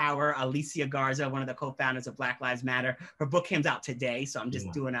of Power. Alicia Garza, one of the co-founders of Black Lives Matter. Her book came out today, so I'm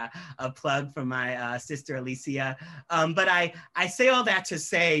just doing a plug for my sister, Alicia. But I say all that to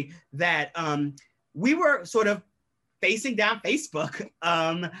say that we were sort of facing down Facebook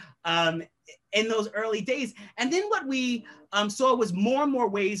in those early days. And then what we saw was more and more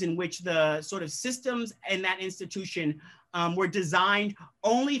ways in which the sort of systems in that institution were designed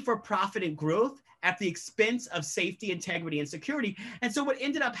only for profit and growth at the expense of safety, integrity, and security. And so what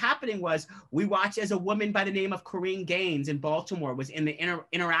ended up happening was we watched as a woman by the name of Corinne Gaines in Baltimore was in the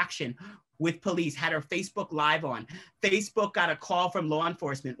interaction with police, had her Facebook Live on. Facebook got a call from law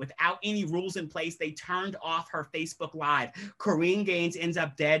enforcement. Without any rules in place, they turned off her Facebook Live. Corinne Gaines ends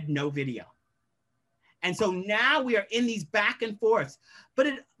up dead, no video. And so now we are in these back and forths, but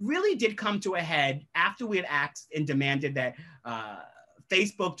it really did come to a head after we had asked and demanded that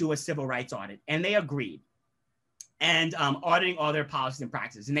Facebook do a civil rights audit, and they agreed. And auditing all their policies and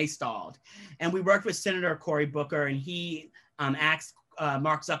practices, and they stalled. And we worked with Senator Cory Booker, and he asked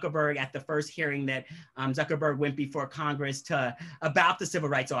Mark Zuckerberg at the first hearing that Zuckerberg went before Congress about the civil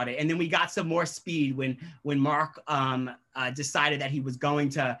rights audit. And then we got some more speed when Mark decided that he was going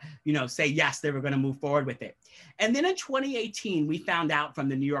to, say yes, they were going to move forward with it. And then in 2018, we found out from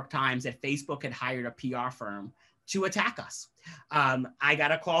the New York Times that Facebook had hired a PR firm to attack us. I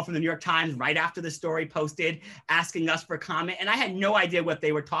got a call from the New York Times right after the story posted asking us for comment, and I had no idea what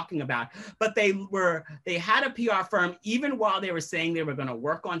they were talking about, but they had a PR firm, even while they were saying they were going to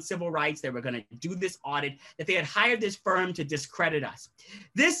work on civil rights, they were going to do this audit, that they had hired this firm to discredit us.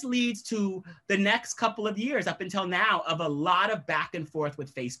 This leads to the next couple of years up until now of a lot of back and forth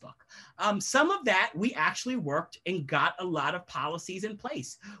with Facebook. Some of that we actually worked and got a lot of policies in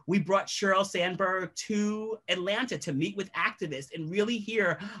place. We brought Sheryl Sandberg to Atlanta to meet with activists and really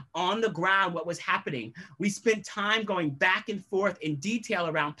hear on the ground what was happening. We spent time going back and forth in detail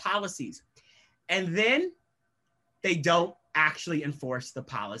around policies. And then they don't actually enforce the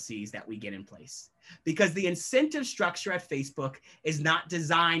policies that we get in place, because the incentive structure at Facebook is not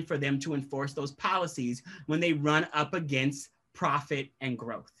designed for them to enforce those policies when they run up against profit and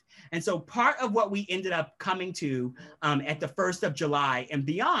growth. And so part of what we ended up coming to at the 1st of July and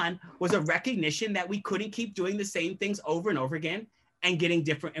beyond was a recognition that we couldn't keep doing the same things over and over again and getting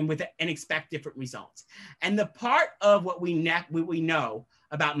different and expect different results. And the part of what we know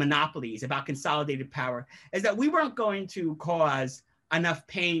about monopolies, about consolidated power, is that we weren't going to cause enough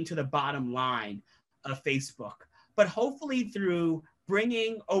pain to the bottom line of Facebook, but hopefully through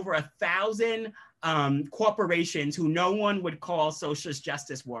bringing over 1,000 corporations who no one would call social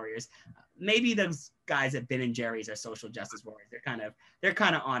justice warriors. Maybe those guys at Ben and Jerry's are social justice warriors. They're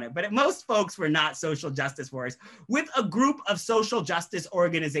kind of on it. But most folks were not social justice warriors. With a group of social justice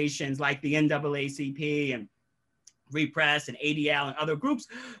organizations like the NAACP and Repress and ADL and other groups,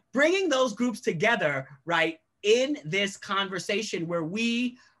 bringing those groups together, right, in this conversation where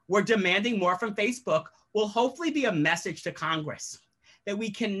we were demanding more from Facebook will hopefully be a message to Congress that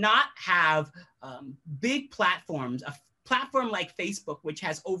we cannot have big platforms, a platform like Facebook, which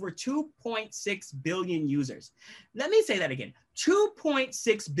has over 2.6 billion users. Let me say that again,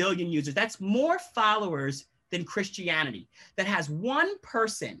 2.6 billion users. That's more followers than Christianity, that has one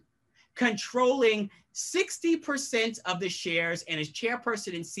person controlling 60% of the shares and is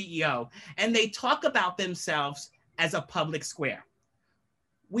chairperson and CEO, and they talk about themselves as a public square.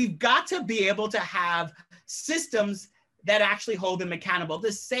 We've got to be able to have systems that actually hold them accountable.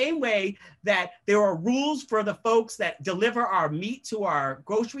 The same way that there are rules for the folks that deliver our meat to our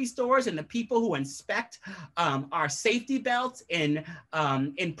grocery stores and the people who inspect our safety belts in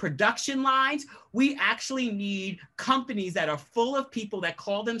production lines, we actually need companies that are full of people that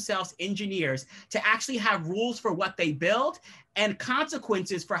call themselves engineers to actually have rules for what they build and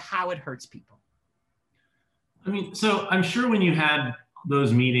consequences for how it hurts people. I mean, so I'm sure when you had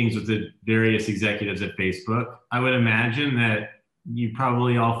those meetings with the various executives at Facebook, I would imagine that you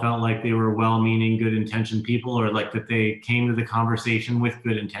probably all felt like they were well-meaning, good-intentioned people, or like that they came to the conversation with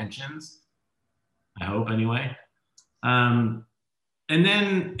good intentions. I hope, anyway. And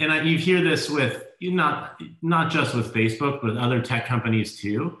you hear this with not just with Facebook, but other tech companies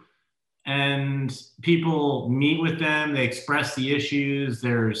too. And people meet with them, they express the issues.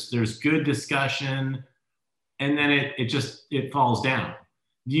 There's good discussion. And then it falls down.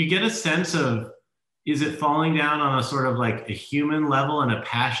 Do you get a sense of, is it falling down on a sort of like a human level and a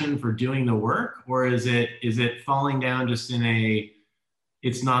passion for doing the work? Or is it falling down just in a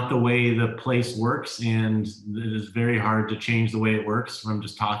it's not the way the place works, and it is very hard to change the way it works from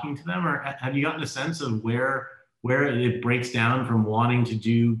just talking to them? Or have you gotten a sense of where it breaks down from wanting to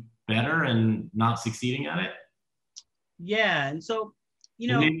do better and not succeeding at it? Yeah, and so,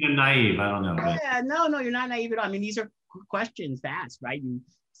 And maybe I'm naive, I don't know. Yeah, no, you're not naive at all. I mean, these are questions to ask, right?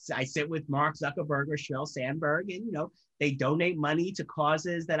 I sit with Mark Zuckerberg or Sheryl Sandberg, and they donate money to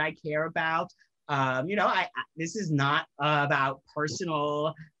causes that I care about. This is not about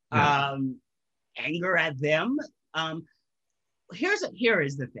personal anger at them. Here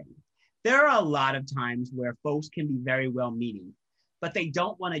is the thing. There are a lot of times where folks can be very well-meaning, but they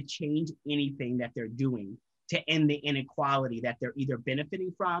don't want to change anything that they're doing to end the inequality that they're either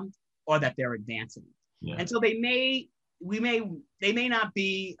benefiting from or that they're advancing. Yeah. And so they may not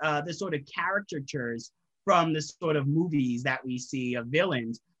be the sort of caricatures from the sort of movies that we see of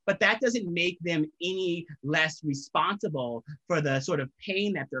villains, but that doesn't make them any less responsible for the sort of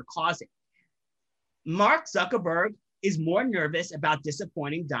pain that they're causing. Mark Zuckerberg is more nervous about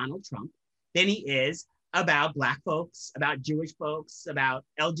disappointing Donald Trump than he is about Black folks, about Jewish folks, about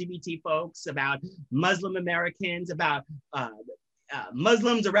LGBT folks, about Muslim Americans, about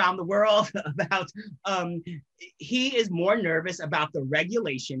Muslims around the world, he is more nervous about the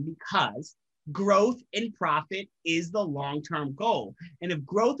regulation because growth and profit is the long-term goal. And if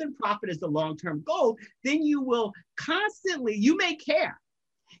growth and profit is the long-term goal, then you may care.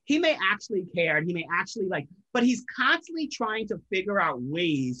 He may actually care, and he may actually but he's constantly trying to figure out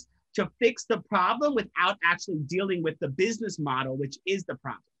ways to fix the problem without actually dealing with the business model, which is the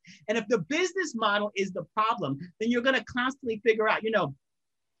problem. And if the business model is the problem, then you're going to constantly figure out,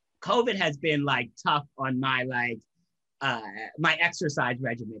 COVID has been tough on my my exercise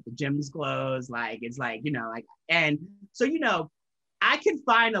regimen. The gym's closed, and so, I can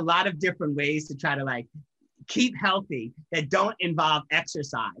find a lot of different ways to try to keep healthy that don't involve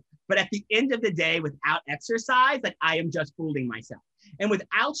exercise. But at the end of the day, without exercise, I am just fooling myself. And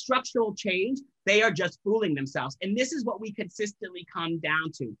without structural change, they are just fooling themselves. And this is what we consistently come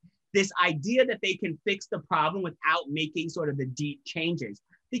down to, this idea that they can fix the problem without making sort of the deep changes.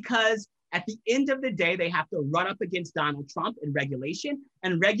 Because at the end of the day, they have to run up against Donald Trump and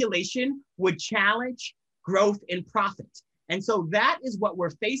regulation would challenge growth and profit. And so that is what we're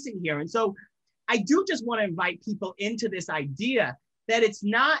facing here. And so I do just want to invite people into this idea that it's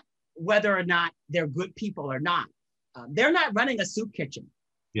not whether or not they're good people or not. They're not running a soup kitchen.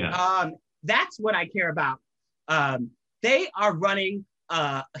 Yeah. That's what I care about. They are running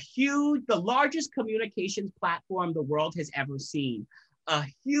the largest communications platform the world has ever seen, a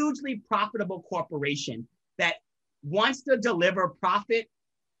hugely profitable corporation that wants to deliver profit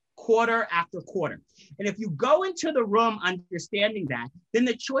quarter after quarter. And if you go into the room understanding that, then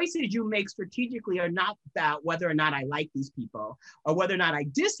the choices you make strategically are not about whether or not I like these people or whether or not I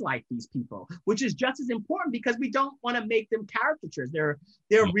dislike these people, which is just as important because we don't want to make them caricatures. They're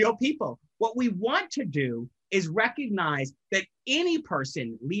real people. What we want to do is recognize that any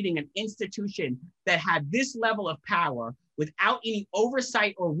person leading an institution that had this level of power without any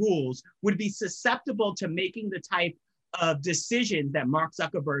oversight or rules would be susceptible to making the type of decisions that Mark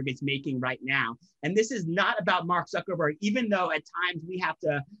Zuckerberg is making right now. And this is not about Mark Zuckerberg, even though at times we have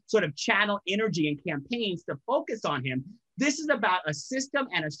to sort of channel energy in campaigns to focus on him. This is about a system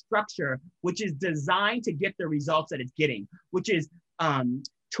and a structure which is designed to get the results that it's getting, which is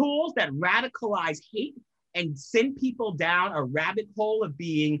tools that radicalize hate and send people down a rabbit hole of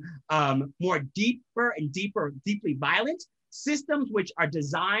being deeply violent. Systems which are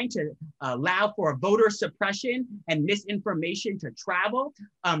designed to allow for voter suppression and misinformation to travel.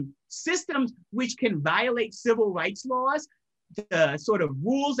 Systems which can violate civil rights laws, the sort of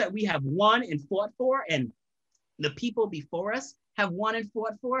rules that we have won and fought for, and the people before us have won and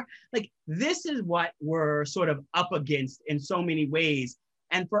fought for. This is what we're sort of up against in so many ways.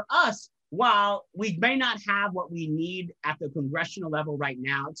 And for us, while we may not have what we need at the congressional level right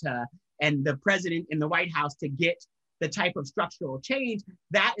now and the president in the White House to get the type of structural change,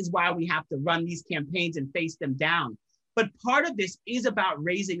 that is why we have to run these campaigns and face them down. But part of this is about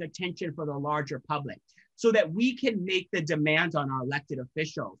raising attention for the larger public so that we can make the demands on our elected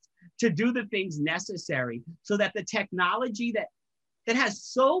officials to do the things necessary so that the technology that has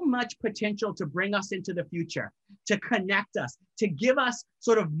so much potential to bring us into the future, to connect us, to give us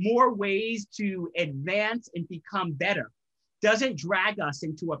sort of more ways to advance and become better, doesn't drag us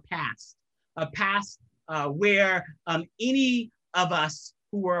into a past where any of us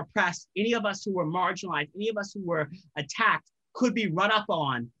who were oppressed, any of us who were marginalized, any of us who were attacked could be run up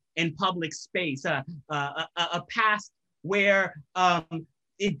on in public space, a past where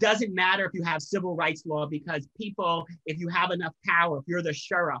it doesn't matter if you have civil rights law, because people, if you have enough power, if you're the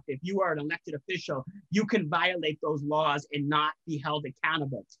sheriff, if you are an elected official, you can violate those laws and not be held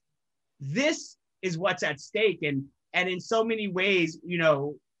accountable. This is what's at stake. And in so many ways, you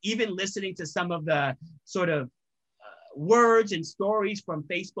know, even listening to some of the sort of words and stories from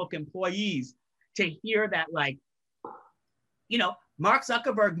Facebook employees, to hear that, like, you know, Mark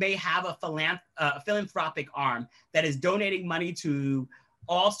Zuckerberg may have a philanthropic arm that is donating money to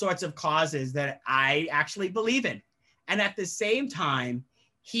all sorts of causes that I actually believe in. And at the same time,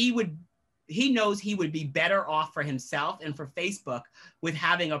 he knows he would be better off for himself and for Facebook with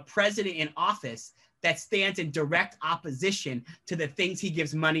having a president in office that stands in direct opposition to the things he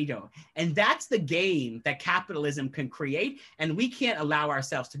gives money to. And that's the game that capitalism can create. And we can't allow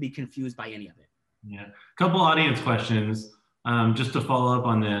ourselves to be confused by any of it. Yeah, a couple audience questions. Just to follow up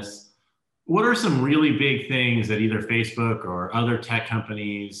on this, what are some really big things that either Facebook or other tech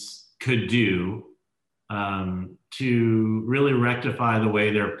companies could do to really rectify the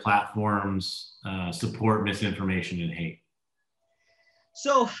way their platforms support misinformation and hate?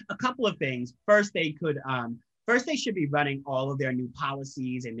 So a couple of things. First, they should be running all of their new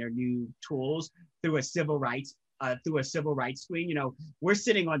policies and their new tools through a civil rights screen. You know, we're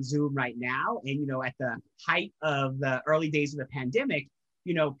sitting on Zoom right now, and, you know, at the height of the early days of the pandemic,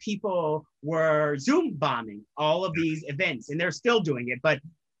 you know, people were Zoom bombing all of these events, and they're still doing it, but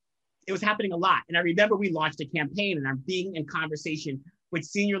it was happening a lot. And I remember we launched a campaign, and I'm being in conversation with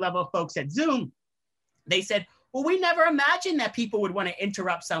senior level folks at Zoom. They said, well, we never imagined that people would want to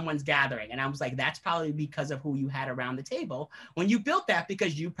interrupt someone's gathering. And I was like, that's probably because of who you had around the table when you built that,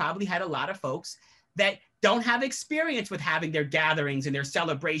 because you probably had a lot of folks that don't have experience with having their gatherings and their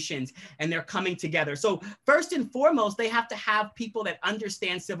celebrations and their coming together. So first and foremost, they have to have people that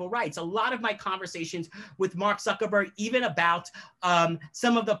understand civil rights. A lot of my conversations with Mark Zuckerberg, even about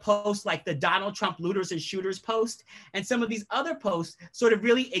some of the posts like the Donald Trump looters and shooters post, and some of these other posts sort of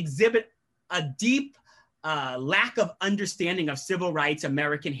really exhibit a deep lack of understanding of civil rights,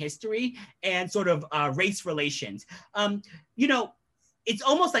 American history, and sort of race relations. You know, it's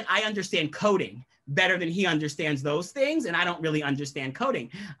almost like I understand coding better than he understands those things, and I don't really understand coding.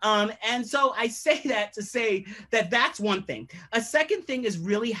 And so I say that to say that that's one thing. A second thing is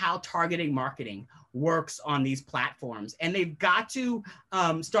really how targeting marketing works on these platforms. And they've got to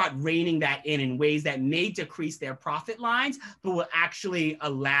start reining that in ways that may decrease their profit lines, but will actually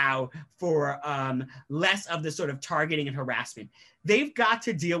allow for less of the sort of targeting and harassment. They've got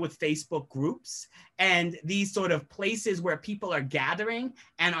to deal with Facebook groups and these sort of places where people are gathering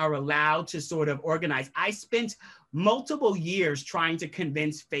and are allowed to sort of organize. I spent multiple years trying to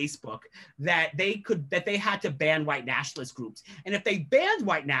convince Facebook that they had to ban white nationalist groups. And if they banned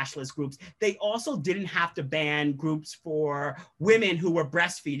white nationalist groups, they also didn't have to ban groups for women who were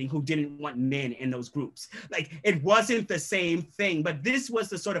breastfeeding, who didn't want men in those groups. Like, it wasn't the same thing, but this was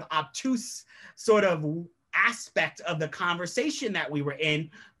the sort of obtuse sort of aspect of the conversation that we were in,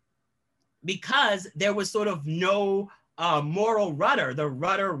 because there was sort of no moral rudder. The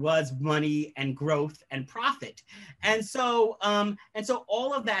rudder was money and growth and profit. And so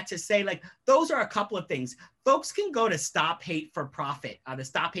all of that to say, like, those are a couple of things. Folks can go to Stop Hate for Profit, the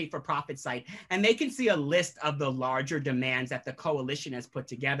Stop Hate for Profit site, and they can see a list of the larger demands that the coalition has put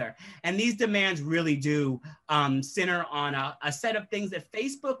together. And these demands really do center on a set of things that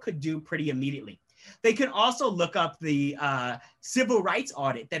Facebook could do pretty immediately. They can also look up the civil rights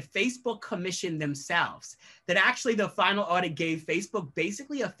audit that Facebook commissioned themselves, that actually the final audit gave Facebook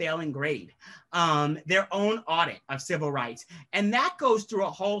basically a failing grade, their own audit of civil rights. And that goes through a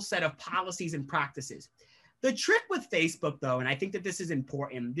whole set of policies and practices. The trick with Facebook, though, and I think that this is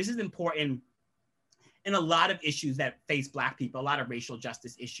important in a lot of issues that face Black people, a lot of racial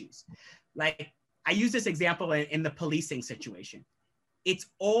justice issues. Like, I use this example in the policing situation. It's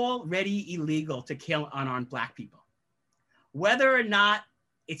already illegal to kill unarmed Black people. Whether or not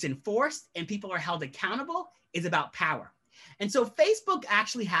it's enforced and people are held accountable is about power. And so Facebook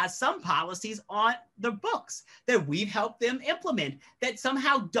actually has some policies on the books that we've helped them implement that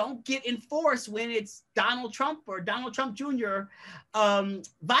somehow don't get enforced when it's Donald Trump or Donald Trump Jr.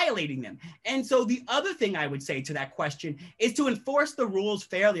 Violating them. And so the other thing I would say to that question is to enforce the rules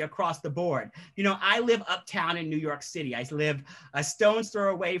fairly across the board. You know, I live uptown in New York City. I live a stone's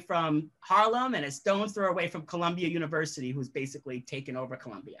throw away from Harlem and a stone's throw away from Columbia University, who's basically taken over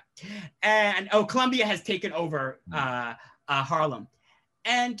Columbia. And Columbia has taken over Harlem.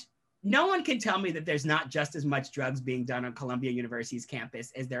 And no one can tell me that there's not just as much drugs being done on Columbia University's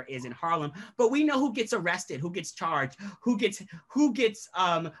campus as there is in Harlem, but we know who gets arrested, who gets charged, who gets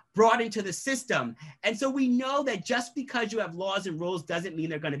brought into the system. And so we know that just because you have laws and rules doesn't mean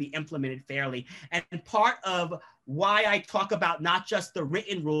they're going to be implemented fairly. And part of why I talk about not just the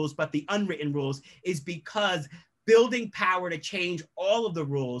written rules, but the unwritten rules is because building power to change all of the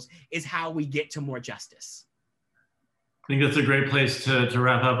rules is how we get to more justice. I think that's a great place to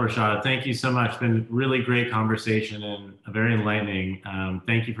wrap up, Rashad. Thank you so much. It's been a really great conversation and very enlightening.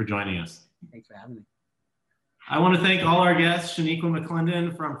 Thank you for joining us. Thanks for having me. I want to thank all our guests, Shaniqua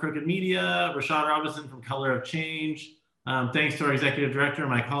McClendon from Crooked Media, Rashad Robinson from Color of Change. Thanks to our executive director,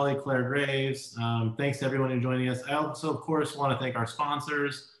 my colleague, Claire Graves. Thanks to everyone who's joining us. I also, of course, want to thank our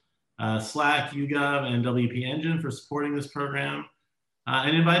sponsors, Slack, YouGov, and WP Engine for supporting this program.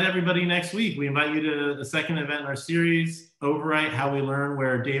 And invite everybody next week. We invite you to the second event in our series, Overwrite, How We Learn,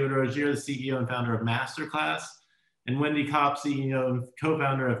 where David Rozier, the CEO and founder of Masterclass, and Wendy Kopp, CEO and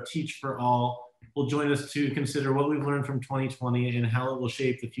co-founder of Teach for All, will join us to consider what we've learned from 2020 and how it will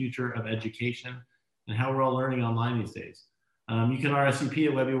shape the future of education and how we're all learning online these days. You can RSVP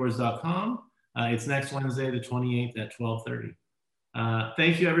at webbyawards.com. It's next Wednesday, the 28th at 12:30.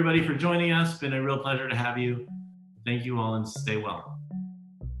 Thank you, everybody, for joining us. It's been a real pleasure to have you. Thank you all and stay well.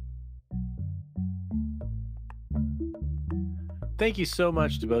 Thank you so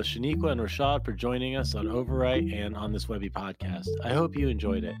much to both Shaniqua and Rashad for joining us on Overwrite and on this Webby podcast. I hope you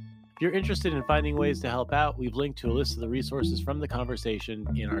enjoyed it. If you're interested in finding ways to help out, we've linked to a list of the resources from the conversation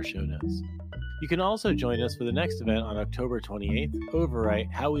in our show notes. You can also join us for the next event on October 28th.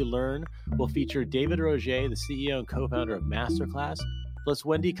 Overwrite, How We Learn, will feature David Rozier, the CEO and co-founder of Masterclass, plus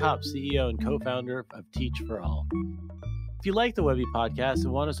Wendy Kopp, CEO and co-founder of Teach for All. If you like the Webby podcast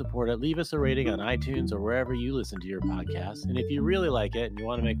and want to support it, leave us a rating on iTunes or wherever you listen to your podcasts. And if you really like it and you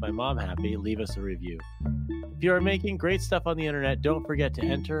want to make my mom happy, leave us a review. If you are making great stuff on the internet, don't forget to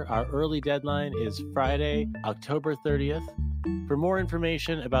enter. Our early deadline is Friday, October 30th. For more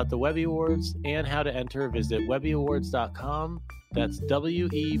information about the Webby Awards and how to enter, visit webbyawards.com. That's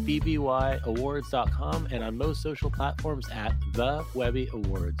WEBBY awards.com, and on most social platforms at The Webby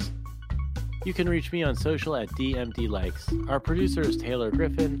Awards. You can reach me on social at DMDLikes. Our producer is Taylor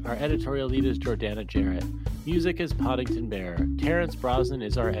Griffin. Our editorial lead is Jordana Jarrett. Music is Poddington Bear. Terrence Brosnan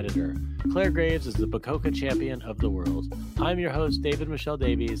is our editor. Claire Graves is the Bacoca champion of the world. I'm your host, David Michelle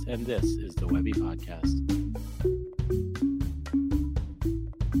Davies, and this is the Webby Podcast.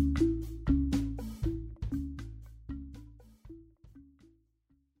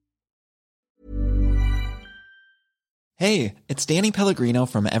 Hey, it's Danny Pellegrino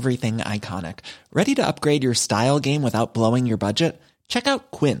from Everything Iconic. Ready to upgrade your style game without blowing your budget? Check out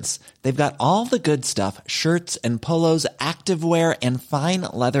Quince. They've got all the good stuff, shirts and polos, activewear, and fine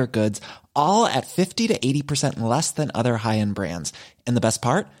leather goods, all at 50 to 80% less than other high-end brands. And the best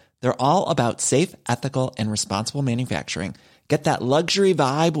part? They're all about safe, ethical, and responsible manufacturing. Get that luxury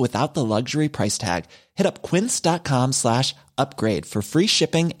vibe without the luxury price tag. Hit up quince.com/upgrade for free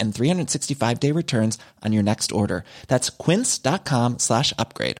shipping and 365-day returns on your next order. That's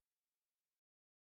quince.com/upgrade.